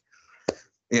 Like,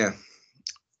 yeah.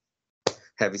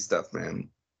 Heavy stuff, man.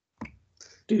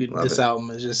 Dude, Love this it. album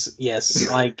is just, yes,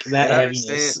 like that And I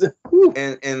heaviness.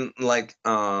 understand, and like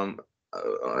I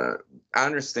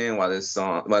understand why this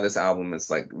album is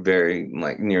like very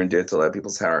like near and dear to a lot of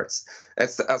people's hearts.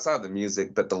 That's outside of the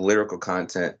music, but the lyrical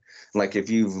content. Like if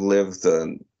you've lived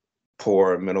the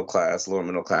poor middle class, lower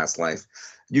middle class life,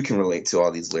 you can relate to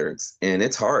all these lyrics, and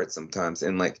it's hard sometimes.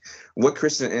 And like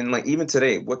even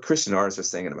today, what Christian artists are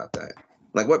singing about that?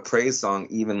 Like what praise song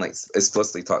even like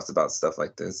explicitly talks about stuff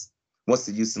like this? What's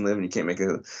the use in living? You can't make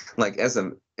it. Like as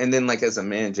a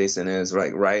man, Jason is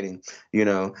like writing, you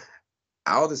know,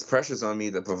 all this pressure's on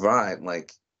me to provide,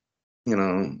 like, you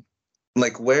know,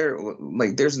 like where,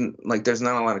 there's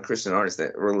not a lot of Christian artists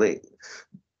that relate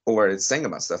or sing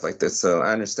about stuff like this. So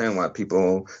I understand why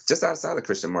people just outside the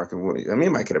Christian market, I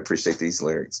mean, might could appreciate these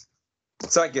lyrics.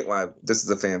 So I get why this is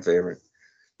a fan favorite.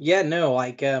 Yeah, no,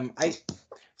 like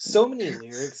so many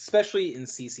lyrics, especially in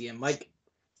CCM. Like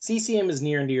CCM is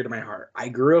near and dear to my heart. I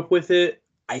grew up with it.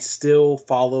 I still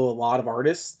follow a lot of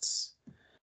artists.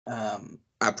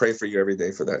 I pray for you every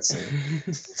day for that,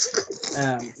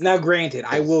 Sam. Now, granted,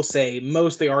 I will say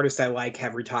most of the artists I like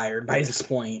have retired by this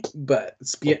point, but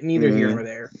it's neither here nor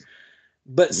there.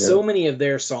 But so many of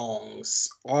their songs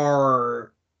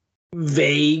are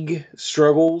vague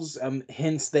struggles.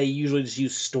 Hence, they usually just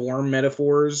use storm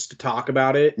metaphors to talk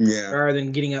about it, rather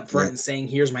than getting up front and saying,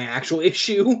 "Here's my actual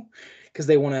issue," because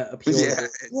they want to appeal to the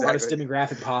broadest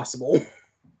demographic possible.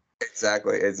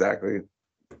 Exactly.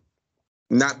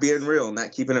 Not being real,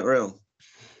 not keeping it real.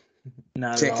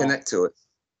 Can't connect to it.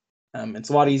 It's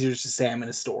a lot easier just to say I'm in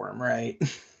a storm, right?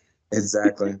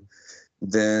 Exactly.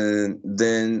 Then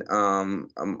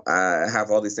I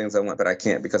have all these things I want, but I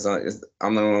can't because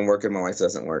I'm the one working. My wife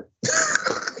doesn't work.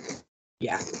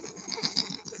 Yeah.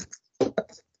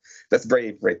 That's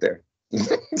brave right there.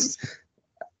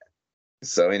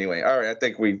 So anyway, all right, I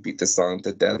think we beat the song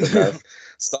to death enough.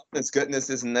 Softness Goodness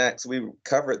is next. We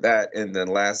covered that in the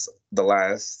last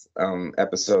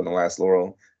episode, the last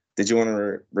Laurel. Did you want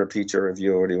to repeat your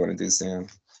review, or what do you want to do, Sam?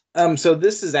 So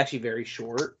this is actually very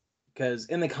short because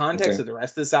in the context of the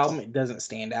rest of this album, it doesn't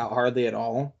stand out hardly at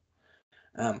all.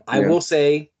 I will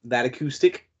say that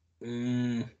acoustic,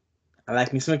 I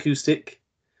like me some acoustic.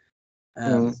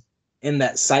 In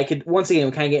that once again,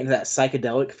 we kind of get into that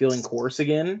psychedelic feeling chorus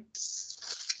again.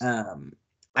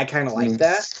 I kind of like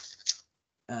that.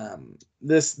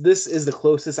 This is the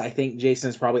closest I think Jason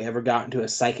has probably ever gotten to a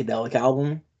psychedelic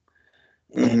album,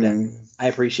 and I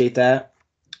appreciate that.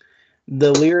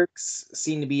 The lyrics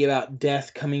seem to be about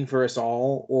death coming for us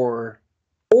all, or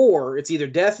it's either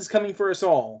death is coming for us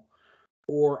all,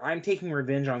 or I'm taking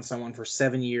revenge on someone for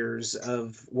 7 years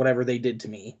of whatever they did to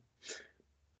me.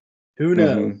 Who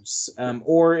knows?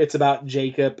 Or it's about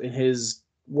Jacob and his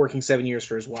working 7 years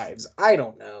for his wives. I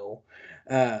don't know.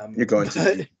 You're going too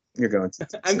But deep. You're going too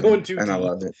deep. I'm going too and deep. I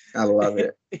love it. I love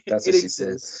it. That's It what she said.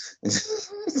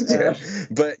 exists. Yeah.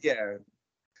 But yeah.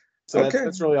 So Okay.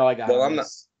 that's really all I got Well, on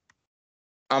this.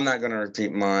 I'm not gonna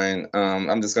repeat mine.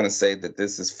 I'm just gonna say that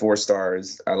this is 4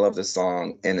 stars. I love this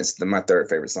song, and it's my third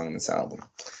favorite song in this album.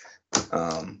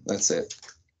 That's it.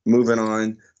 Moving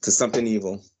on to Something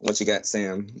Evil. What you got,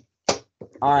 Sam?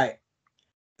 All right.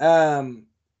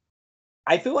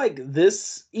 I feel like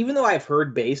this, even though I've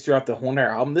heard bass throughout the whole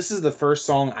entire album, this is the first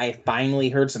song I finally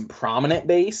heard some prominent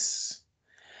bass,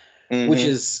 which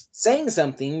is saying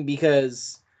something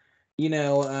because, you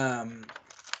know,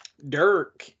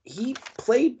 Dirk, he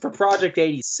played for Project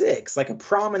 86, like a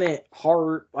prominent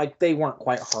hard, like they weren't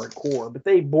quite hardcore, but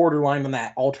they borderline on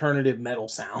that alternative metal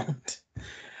sound.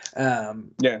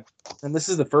 Yeah. And this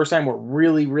is the first time we're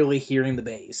really, really hearing the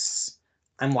bass.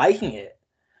 I'm liking it.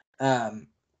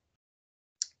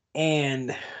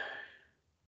 And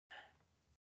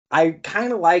I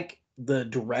kind of like the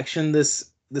direction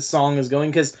this song is going,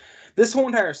 because this whole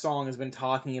entire song has been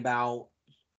talking about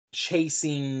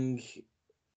chasing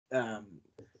um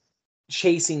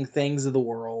chasing things of the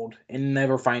world and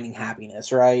never finding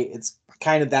happiness, right? It's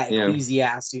kind of that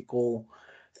ecclesiastical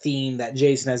theme that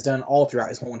Jason has done all throughout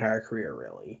his whole entire career,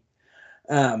 really.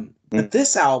 But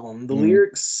this album, the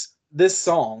lyrics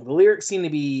seem to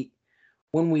be,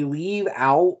 when we leave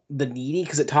out the needy,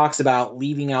 because it talks about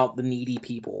leaving out the needy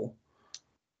people,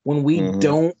 when we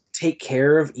don't take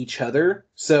care of each other.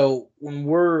 So when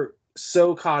we're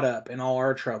so caught up in all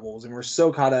our troubles and we're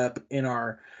so caught up in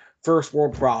our first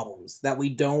world problems that we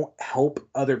don't help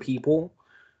other people,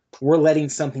 we're letting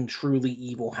something truly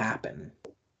evil happen.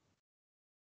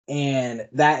 And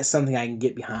that is something I can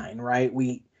get behind, right?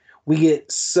 We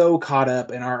get so caught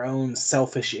up in our own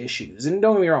selfish issues. And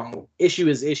don't get me wrong, issue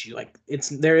is issue. Like,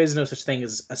 there is no such thing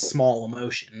as a small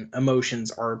emotion.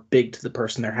 Emotions are big to the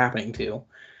person they're happening to.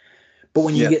 But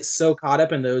when you get so caught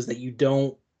up in those that you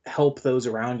don't help those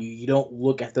around you, you don't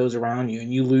look at those around you,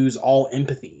 and you lose all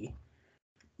empathy,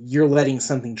 you're letting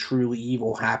something truly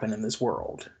evil happen in this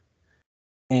world.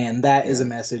 And that is a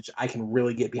message I can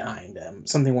really get behind.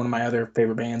 Something one of my other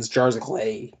favorite bands, Jars of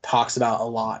Clay, talks about a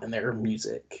lot in their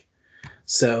music.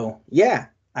 So yeah,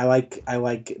 I like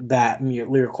that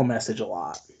lyrical message a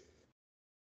lot.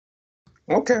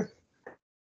 Okay.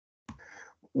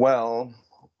 Well,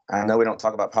 I know we don't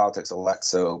talk about politics a lot,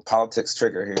 so politics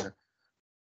trigger here.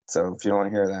 So if you don't want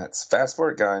to hear that, fast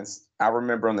forward, guys. I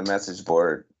remember on the message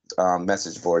boards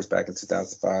back in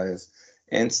 2005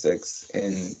 and 6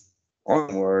 and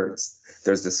onwards,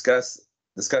 there's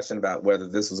discussion about whether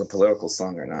this was a political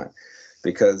song or not,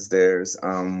 because there's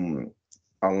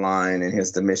a line in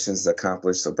his "The missions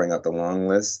accomplished, so bring out the long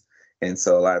list," and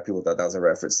so a lot of people thought that was a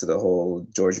reference to the whole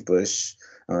George Bush.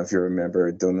 If you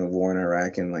remember, during the war in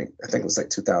Iraq, in I think it was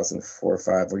 2004 or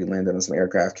 5, where he landed on some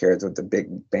aircraft carriers with the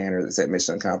big banner that said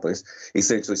 "Mission Accomplished,"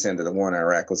 essentially saying that the war in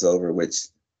Iraq was over, which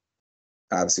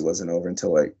obviously wasn't over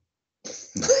until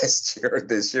last year or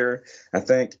this year, I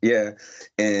think. Yeah,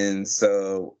 and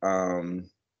so and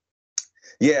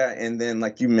then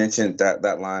like you mentioned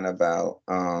that line about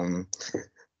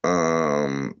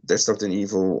there's something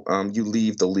evil. You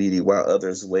leave the leady while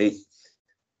others wait.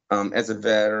 As a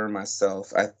veteran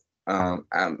myself,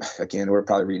 I'm again, we're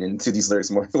probably reading into these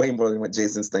lyrics way more than what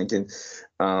Jason's thinking.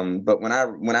 But when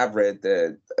I've read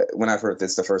that, when I've heard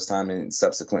this the first time, and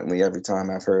subsequently every time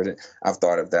I've heard it, I've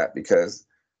thought of that, because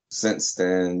since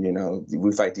then,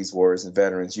 we fight these wars, and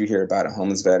veterans, you hear about it,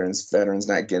 homeless veterans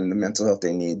not getting the mental health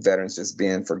they need, veterans just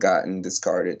being forgotten,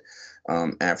 discarded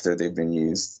after they've been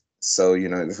used. So,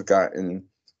 they've forgotten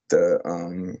they're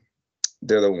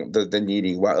the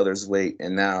needy while others wait.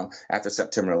 And now after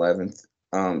September 11th,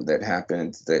 that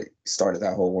happened, that started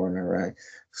that whole war in Iraq,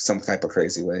 some type of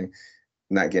crazy way.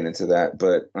 Not getting into that,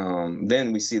 but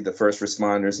then we see the first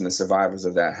responders and the survivors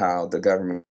of that, how the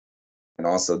government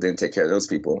also didn't take care of those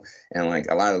people, and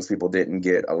a lot of those people didn't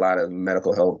get a lot of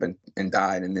medical help and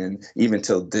died. And then even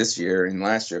till this year and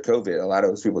last year, COVID, a lot of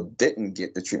those people didn't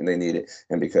get the treatment they needed,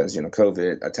 and because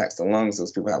COVID attacks the lungs,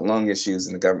 those people have lung issues,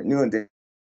 and the government knew and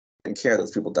didn't care,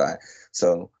 those people die.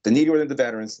 So the needy were the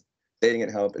veterans, they didn't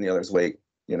get help, and the others wait.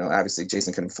 Obviously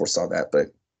Jason couldn't foresaw that,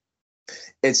 but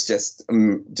it's just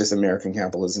American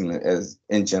capitalism as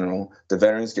in general. The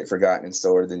veterans get forgotten, and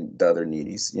so are the other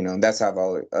needies. And that's how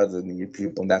all other needy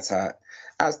people. And that's how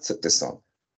I took this song.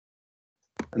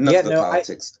 Enough of the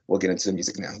politics. We'll get into the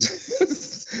music now.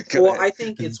 Well, ahead. I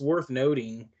think it's worth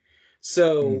noting.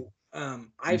 So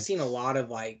I've seen a lot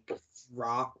of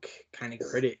rock kind of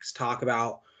critics talk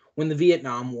about when the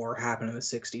Vietnam War happened in the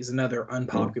 60s, another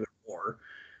unpopular war.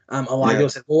 A lot of people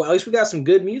said, well, at least we got some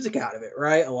good music out of it,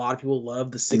 right? A lot of people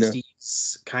love the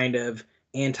 60s kind of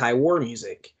anti-war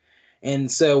music.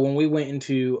 And so when we went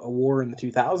into a war in the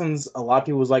 2000s, a lot of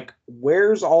people was like,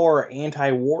 where's all our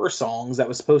anti-war songs that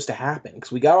was supposed to happen?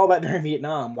 Because we got all that during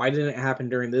Vietnam. Why didn't it happen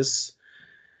during this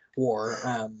war?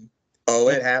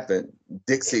 It happened.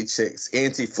 Dixie Chicks,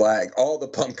 Anti-Flag, all the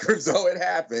punkers. Oh, it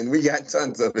happened. We got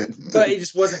tons of it. But it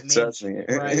just wasn't Trust me.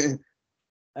 right?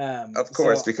 Of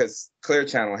course, because Clear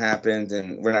Channel happened,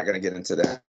 and we're not going to get into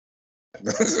that.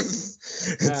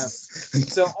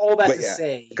 So all that to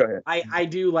say, go ahead. I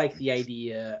do like the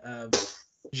idea of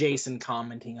Jason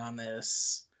commenting on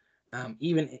this.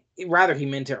 Even rather he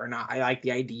meant it or not, I like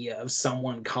the idea of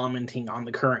someone commenting on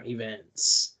the current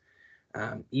events,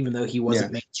 even though he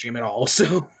wasn't mainstream at all.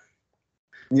 So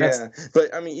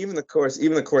but I mean, even the course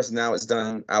now it's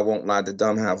done. I won't lie, the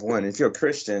dumb have won. If you're a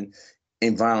Christian,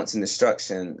 in violence and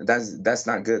destruction, that's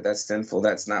not good. That's sinful.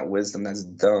 That's not wisdom. That's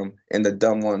dumb. And the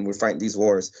dumb one, we're fighting these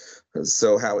wars.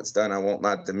 So how it's done, I won't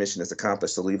lie, the mission is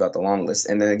accomplished to leave out the long list.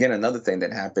 And then again, another thing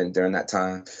that happened during that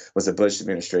time was the Bush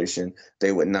administration.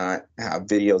 They would not have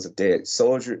videos of dead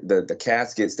soldiers, the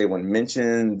caskets. They wouldn't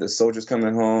mention the soldiers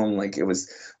coming home. Like it was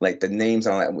like the names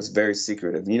on that was very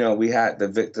secretive. You know, we had the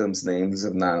victims' names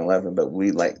of 9/11, but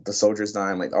we like the soldiers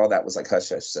dying, like all that was like hush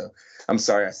hush. So I'm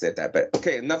sorry I said that, but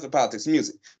okay, enough of politics.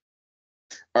 Music.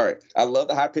 All right, I love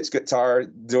the high pitched guitar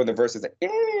doing the verses, like,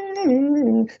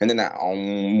 and then that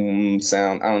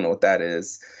sound. I don't know what that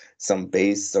is, some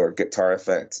bass or guitar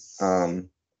effect. And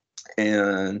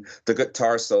the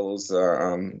guitar solos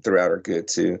are throughout are good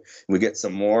too. We get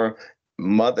some more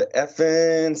mother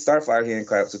effing Starfire hand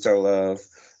claps, which I love.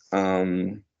 I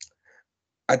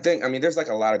mean, there's like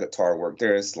a lot of guitar work.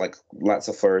 There's like lots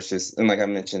of flourishes, and like I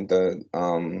mentioned, the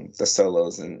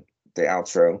solos and the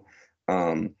outro.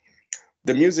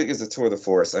 The music is a tour de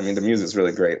force. I mean, the music's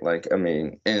really great. Like, I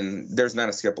mean, and there's not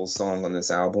a skippable song on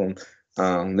this album.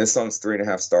 This song's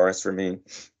 3.5 stars for me.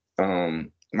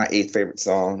 My 8th favorite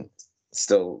song,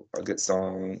 still a good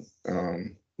song.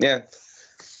 Yeah,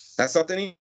 that's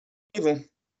something evil.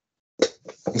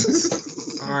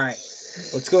 All right,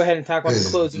 let's go ahead and talk about the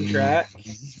closing track.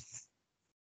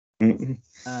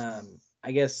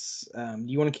 I guess, do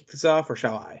you want to kick this off or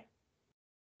shall I?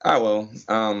 I will.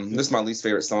 This is my least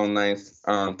favorite song,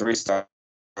 9th. 3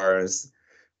 stars.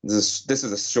 This is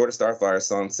the shortest Starfire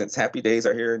song since Happy Days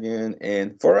Are Here Again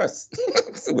and For Us,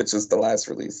 which was the last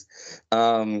release.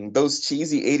 Those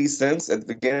cheesy 80 cents at the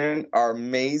beginning are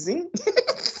amazing.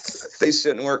 They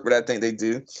shouldn't work, but I think they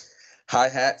do.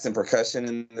 Hi-hats and percussion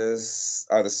in this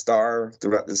are the star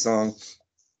throughout the song.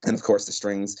 And of course, the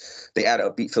strings, they add a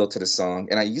upbeat feel to the song.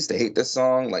 And I used to hate this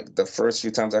song, like the first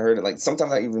few times I heard it. Like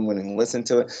sometimes I even went and listened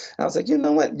to it. I was like, you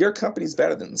know what? Your company's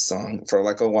better than the song for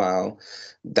like a while.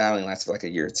 That only lasted for like a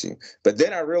year or two. But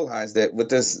then I realized that with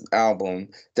this album,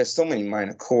 there's so many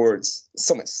minor chords,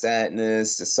 so much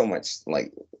sadness, just so much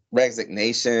like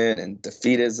resignation and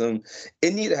defeatism.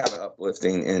 It needed to have an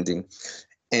uplifting ending.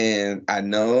 And I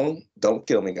know, don't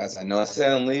kill me, guys. I know I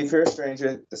said on Leave Here a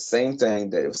Stranger, the same thing,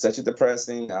 that it was such a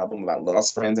depressing album about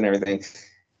lost friends and everything.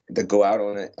 To go out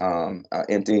on it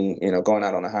empty, going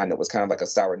out on a high note was kind of like a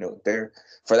sour note there.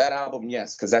 For that album,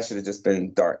 yes, because that should have just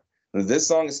been dark. This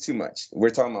song is too much. We're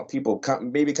talking about people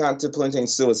maybe contemplating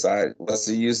suicide. What's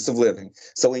the use of living?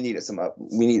 So we needed some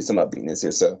upbeatness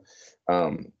here. So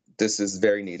this is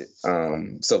very needed.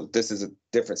 So this is a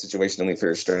different situation than Leave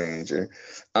Here a Stranger.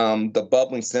 The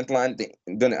bubbling synth line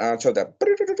during the outro,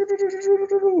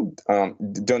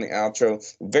 during the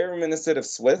outro, very reminiscent of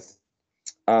Swift.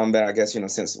 But I guess,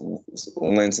 since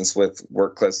Lynch and Swift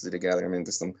work closely together, I mean,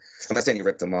 I'm not saying you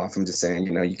ripped them off. I'm just saying,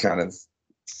 you kind of,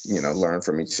 learn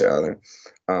from each other.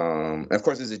 And of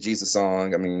course, it's a Jesus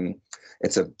song. I mean,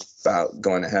 it's about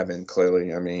going to heaven,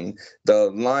 clearly. I mean,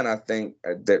 the line I think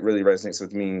that really resonates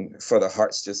with me, for the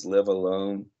hearts just live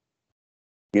alone.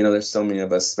 There's so many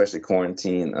of us, especially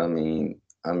quarantine. I mean,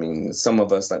 some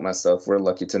of us, like myself, we're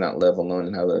lucky to not live alone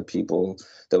and have other people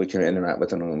that we can interact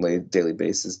with on a daily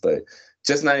basis. But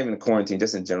just not even quarantine,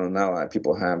 just in general, not a lot of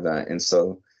people have that. And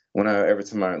so every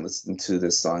time I listen to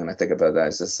this song and I think about that,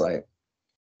 it's just like,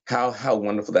 how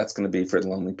wonderful that's going to be for the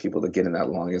lonely people to get in that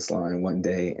longest line one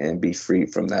day and be free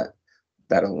from that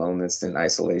aloneness and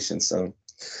isolation. So,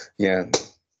 yeah,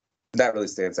 that really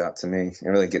stands out to me. It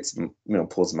really gets,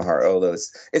 pulls my heart. Although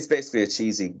it's basically a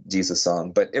cheesy Jesus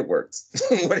song, but it works.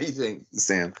 What do you think,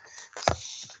 Sam?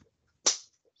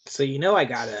 So I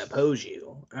gotta oppose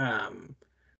you.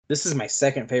 This is my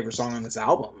second favorite song on this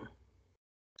album.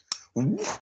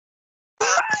 What?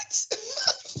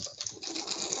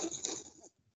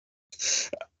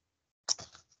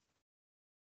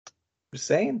 Just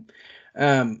saying.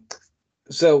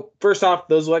 So first off,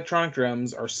 those electronic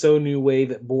drums are so new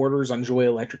wave it borders on Joy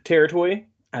Electric territory.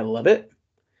 I love it.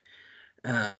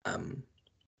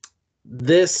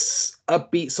 This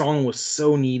upbeat song was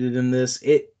so needed in this.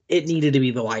 It needed to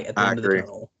be the light at the I end of the agree.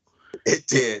 tunnel. It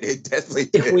did. It definitely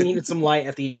did. We needed some light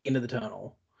at the end of the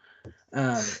tunnel.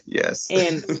 Yes.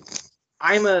 And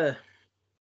I'm a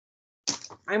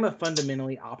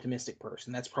fundamentally optimistic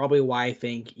person. That's probably why I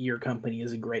think your company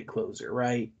is a great closer,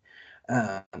 right?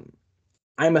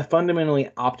 I'm a fundamentally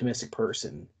optimistic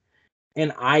person,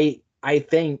 and I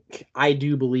think I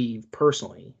do believe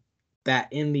personally that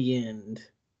in the end,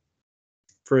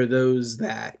 for those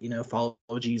that follow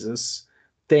Jesus,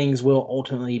 things will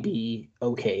ultimately be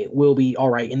okay. It will be all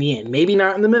right in the end. Maybe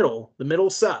not in the middle. The middle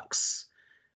sucks,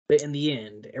 but in the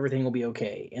end, everything will be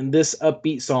okay. And this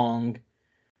upbeat song,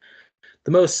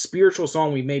 the most spiritual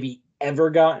song we've maybe ever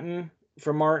gotten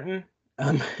from Martin,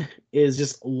 is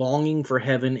just longing for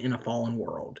heaven in a fallen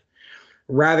world.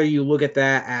 Rather you look at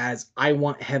that as I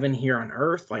want heaven here on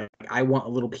earth, like I want a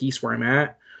little peace where I'm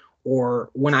at, or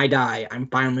when I die, I'm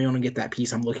finally going to get that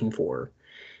peace I'm looking for.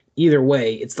 Either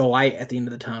way, it's the light at the end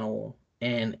of the tunnel,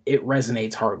 and it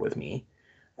resonates hard with me.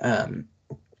 Um,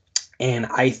 and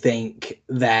I think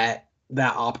that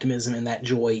that optimism and that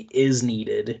joy is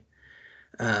needed,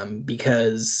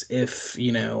 because if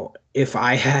if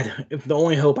the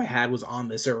only hope I had was on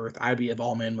this earth, I'd be of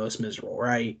all men most miserable,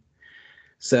 right?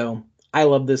 So I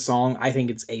love this song. I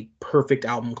think it's a perfect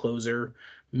album closer.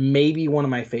 Maybe one of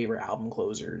my favorite album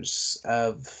closers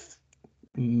of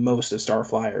most of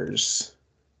Starflyer's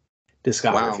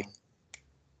discography. Wow.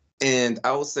 And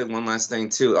I will say one last thing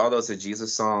too. Although it's a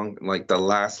Jesus song, like the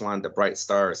last line, "The bright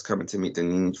star is coming to meet the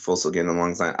needful." So again,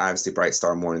 alongside obviously "Bright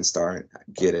Star, Morning Star." I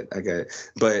get it.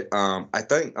 But I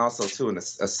think also too, in a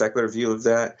secular view of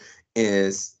that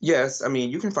is yes. I mean,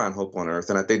 you can find hope on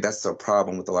earth, and I think that's a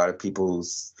problem with a lot of people who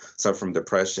suffer from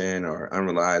depression or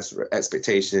unrealized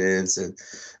expectations and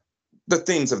the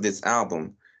themes of this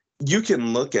album. You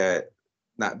can look at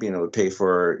not being able to pay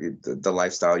for the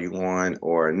lifestyle you want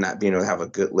or not being able to have a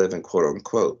good living, quote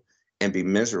unquote, and be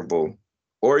miserable.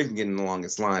 Or you can get in the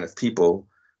longest line of people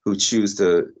who choose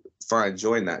to find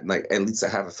joy in that. Like, at least I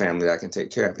have a family that I can take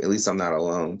care of. At least I'm not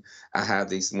alone. I have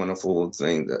these wonderful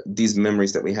things, these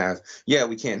memories that we have. Yeah,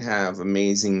 we can't have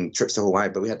amazing trips to Hawaii,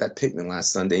 but we had that picnic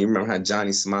last Sunday. You remember how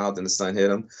Johnny smiled and the sun hit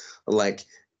him? Like,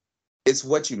 it's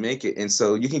what you make it. And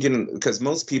so you can get in, because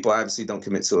most people obviously don't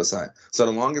commit suicide. So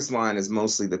the longest line is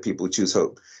mostly the people who choose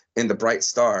hope. And the bright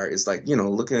star is like,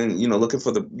 looking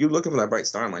for that bright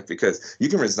star in life, because you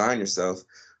can resign yourself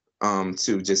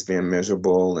to just being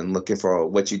miserable and looking for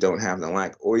what you don't have and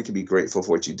like, or you can be grateful for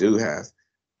what you do have.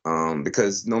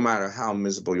 Because no matter how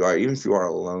miserable you are, even if you are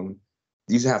alone,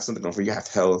 you have something going for you. You have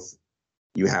health,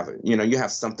 you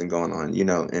have something going on,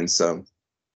 and so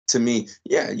to me,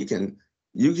 yeah, you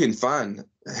can find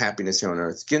happiness here on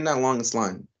earth. Get in that longest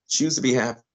line. Choose to be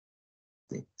happy,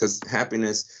 because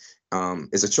happiness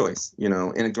is a choice,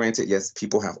 And granted, yes,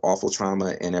 people have awful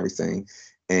trauma and everything,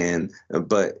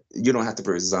 but you don't have to be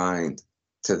resigned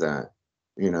to that,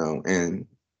 And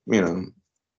you know,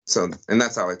 so and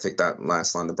that's how I take that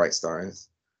last line. The bright star is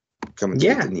coming to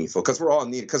meet Yeah, the needful, because we're all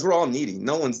needy. Because we're all needy.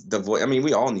 No one's devoid. I mean,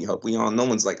 we all need hope. No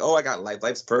one's like, oh, I got life.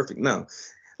 Life's perfect. No,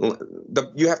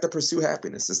 you have to pursue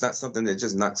happiness. It's not something that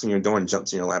just knocks on your door and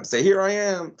jumps in your lap and say, "Here I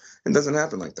am." It doesn't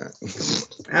happen like that.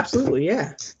 absolutely.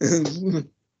 Yeah.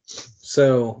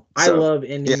 So I So love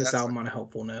yeah, ending this that's album on a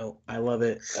hopeful note. I love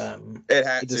it. it.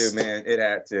 Had It to, just man. It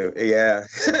had to. Yeah.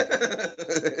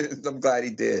 I'm glad he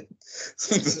did.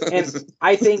 and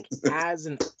I think as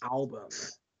an album,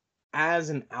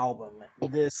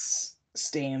 this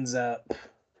stands up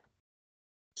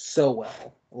so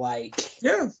well.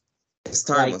 Yeah, it's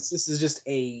timeless. This is just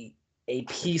a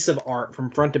piece of art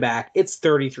from front to back. It's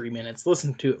 33 minutes.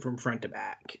 Listen to it from front to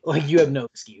back. Like, you have no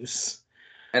excuse.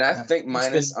 And I think It's been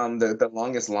minus the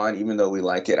longest line, even though we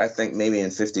like it, I think maybe in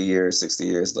 50 years, 60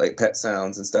 years, like Pet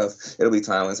Sounds and stuff, it'll be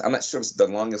timeless. I'm not sure if the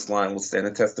longest line will stand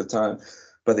the test of time,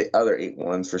 but the other 8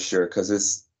 ones for sure,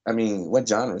 because I mean, what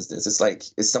genre is this? It's like,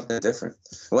 it's something different.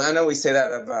 Well, I know we say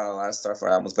that about a lot of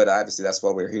Starfire albums, but obviously that's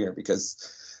why we're here, because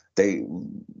they,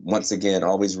 once again,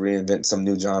 always reinvent some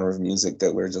new genre of music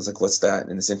that we're just like, what's that?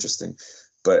 And it's interesting.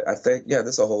 But I think, yeah,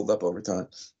 this will hold up over time.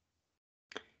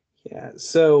 Yeah.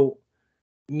 So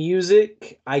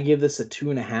music, I give this a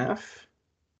 2.5.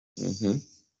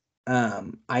 Mm-hmm.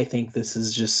 I think this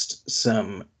is just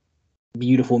some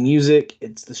beautiful music.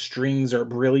 The strings are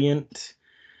brilliant.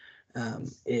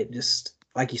 It just,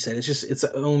 like you said, it's its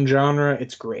own genre.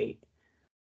 It's great.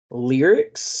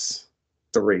 Lyrics,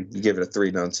 3. You give it a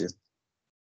 3, don't you?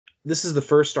 this is the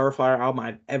first Starfire album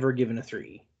I've ever given a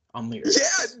 3 on lyrics. Yeah,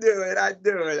 I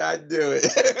do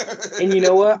it. And you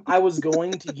know what? I was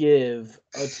going to give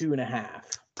a 2.5.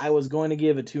 I was going to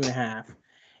give a 2.5,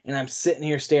 and I'm sitting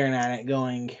here staring at it,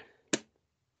 going,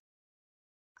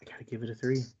 I gotta give it a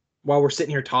 3. While we're sitting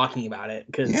here talking about it,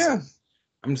 because Yeah.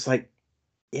 I'm just like,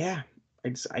 yeah,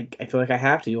 I feel like I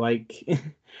have to. Like,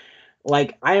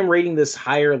 like I am rating this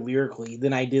higher lyrically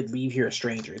than I did Leave Here a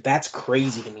Stranger. That's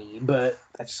crazy to me, but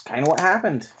that's just kind of what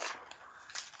happened.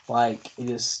 Like, it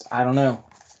just, I don't know.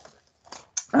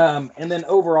 And then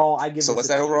overall, I give So this what's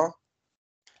a that 2. overall?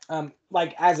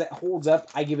 Like as it holds up,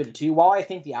 I give it a 2. While I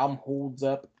think the album holds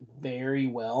up very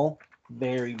well,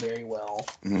 very very well.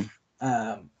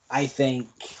 I think,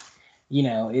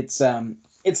 it's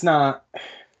not,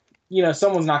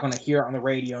 someone's not going to hear it on the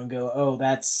radio and go, "Oh,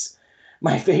 that's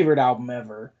my favorite album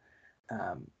ever."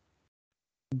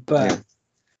 But Yeah.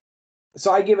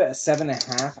 so I give it a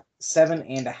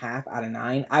 7.5 out of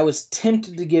 9. I was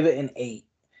tempted to give it an 8,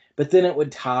 but then it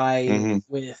would tie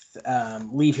with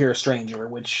Leave Here a Stranger,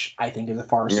 which I think is a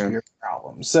far Yeah. superior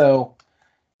album. So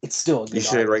it's still a You good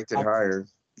should have album. ranked it higher.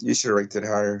 You should have ranked it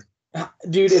higher.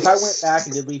 Dude, if I went back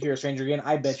and did Leave Here a Stranger again,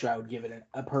 I bet you I would give it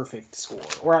a perfect score,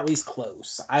 or at least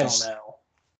close. I don't know.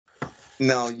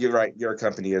 No, you're right. Your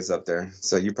company is up there,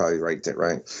 so you probably ranked it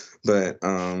right. But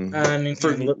for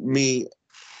me,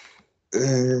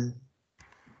 Your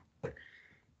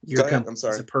ahead, company I'm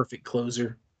sorry. is a perfect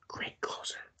closer. Great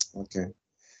closer. Okay.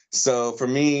 So for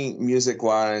me, music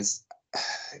wise,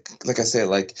 like I said,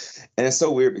 like, and it's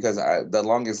so weird because the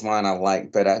longest line I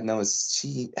like, but I know it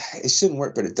shouldn't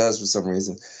work, but it does for some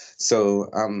reason. So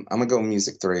I'm gonna go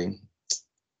music 3.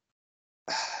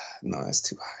 No, that's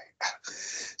too high.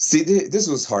 See, this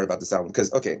was hard about this album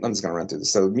because, okay, I'm just gonna run through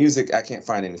this. So music, I can't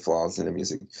find any flaws in the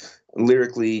music.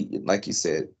 Lyrically, like you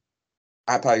said,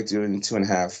 I probably do in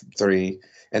 2.5, 3.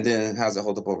 And then how's it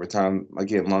hold up over time?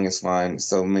 Again, longest line,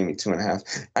 so maybe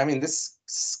 2.5. I mean, this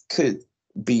could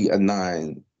be a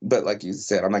 9, but like you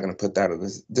said, I'm not gonna put that on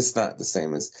this. This is not the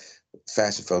same as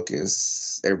Fashion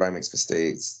Focus. Everybody makes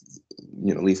mistakes.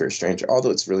 Leave Here a Stranger,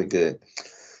 although it's really good.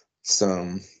 So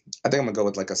I think I'm gonna go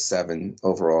with like a 7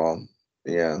 overall.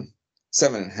 Yeah,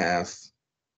 7.5,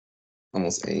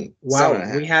 almost 8. Wow,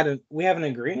 7.5. we have an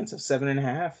agreement of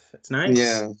 7.5. That's nice.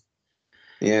 Yeah.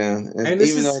 Yeah, And and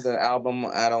this even though is, the album,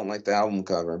 I don't like the album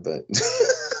cover, but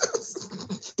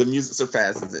the music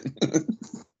surpasses it.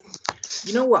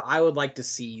 what I would like to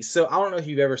see. So I don't know if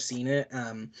you've ever seen it.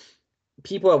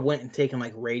 People have went and taken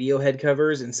like Radiohead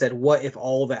covers and said, what if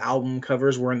all the album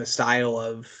covers were in the style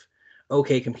of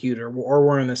OK Computer, or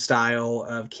were in the style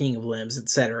of King of Limbs,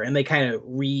 etc. And they kind of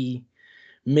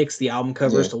remix the album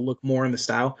covers Yeah. to look more in the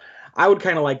style. I would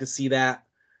kind of like to see that.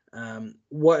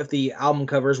 What if the album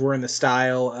covers were in the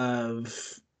style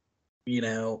of,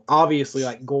 obviously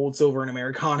like gold, silver, and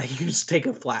Americana? You just take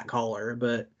a flat collar,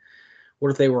 but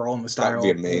what if they were all in the That would be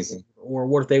style, amazing. or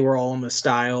what if they were all in the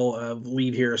style of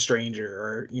Leave Here a Stranger,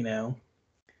 or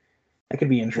that could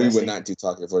be We interesting. would not do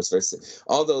Talking Voice versus.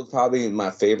 Although probably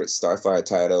my favorite Starfire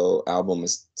title album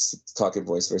is Talking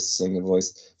Voice versus Singing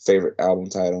Voice. Favorite album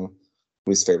title.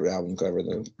 Least favorite album cover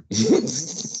though.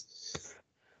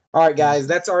 All right, guys,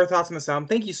 that's our thoughts on this album.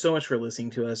 Thank you so much for listening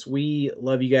to us. We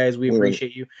love you guys. We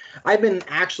appreciate you. I've been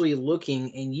actually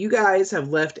looking, and you guys have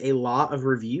left a lot of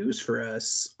reviews for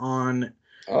us on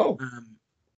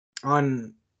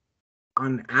on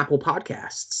Apple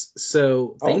Podcasts.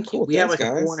 So thank you. We have like a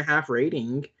 4.5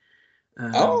 rating.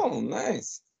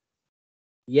 Nice.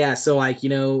 Yeah, so like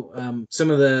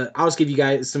some of the, I'll just give you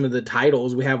guys some of the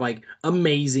titles. We have like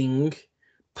Amazing,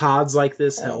 Pods Like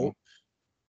This Help,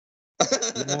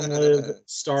 Long Live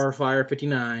Starfire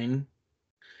 59.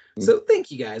 So thank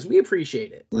you guys. We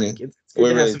appreciate it. Like it's good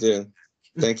we really do.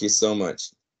 Thank you so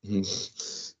much.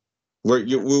 We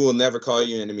will never call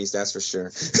you enemies, that's for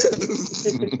sure.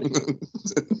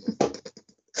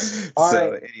 All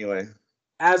right. Anyway,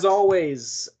 as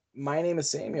always, my name is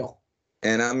Samuel.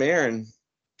 And I'm Aaron.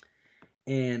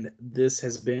 And this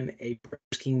has been a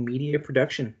King Media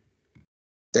production.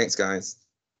 Thanks, guys.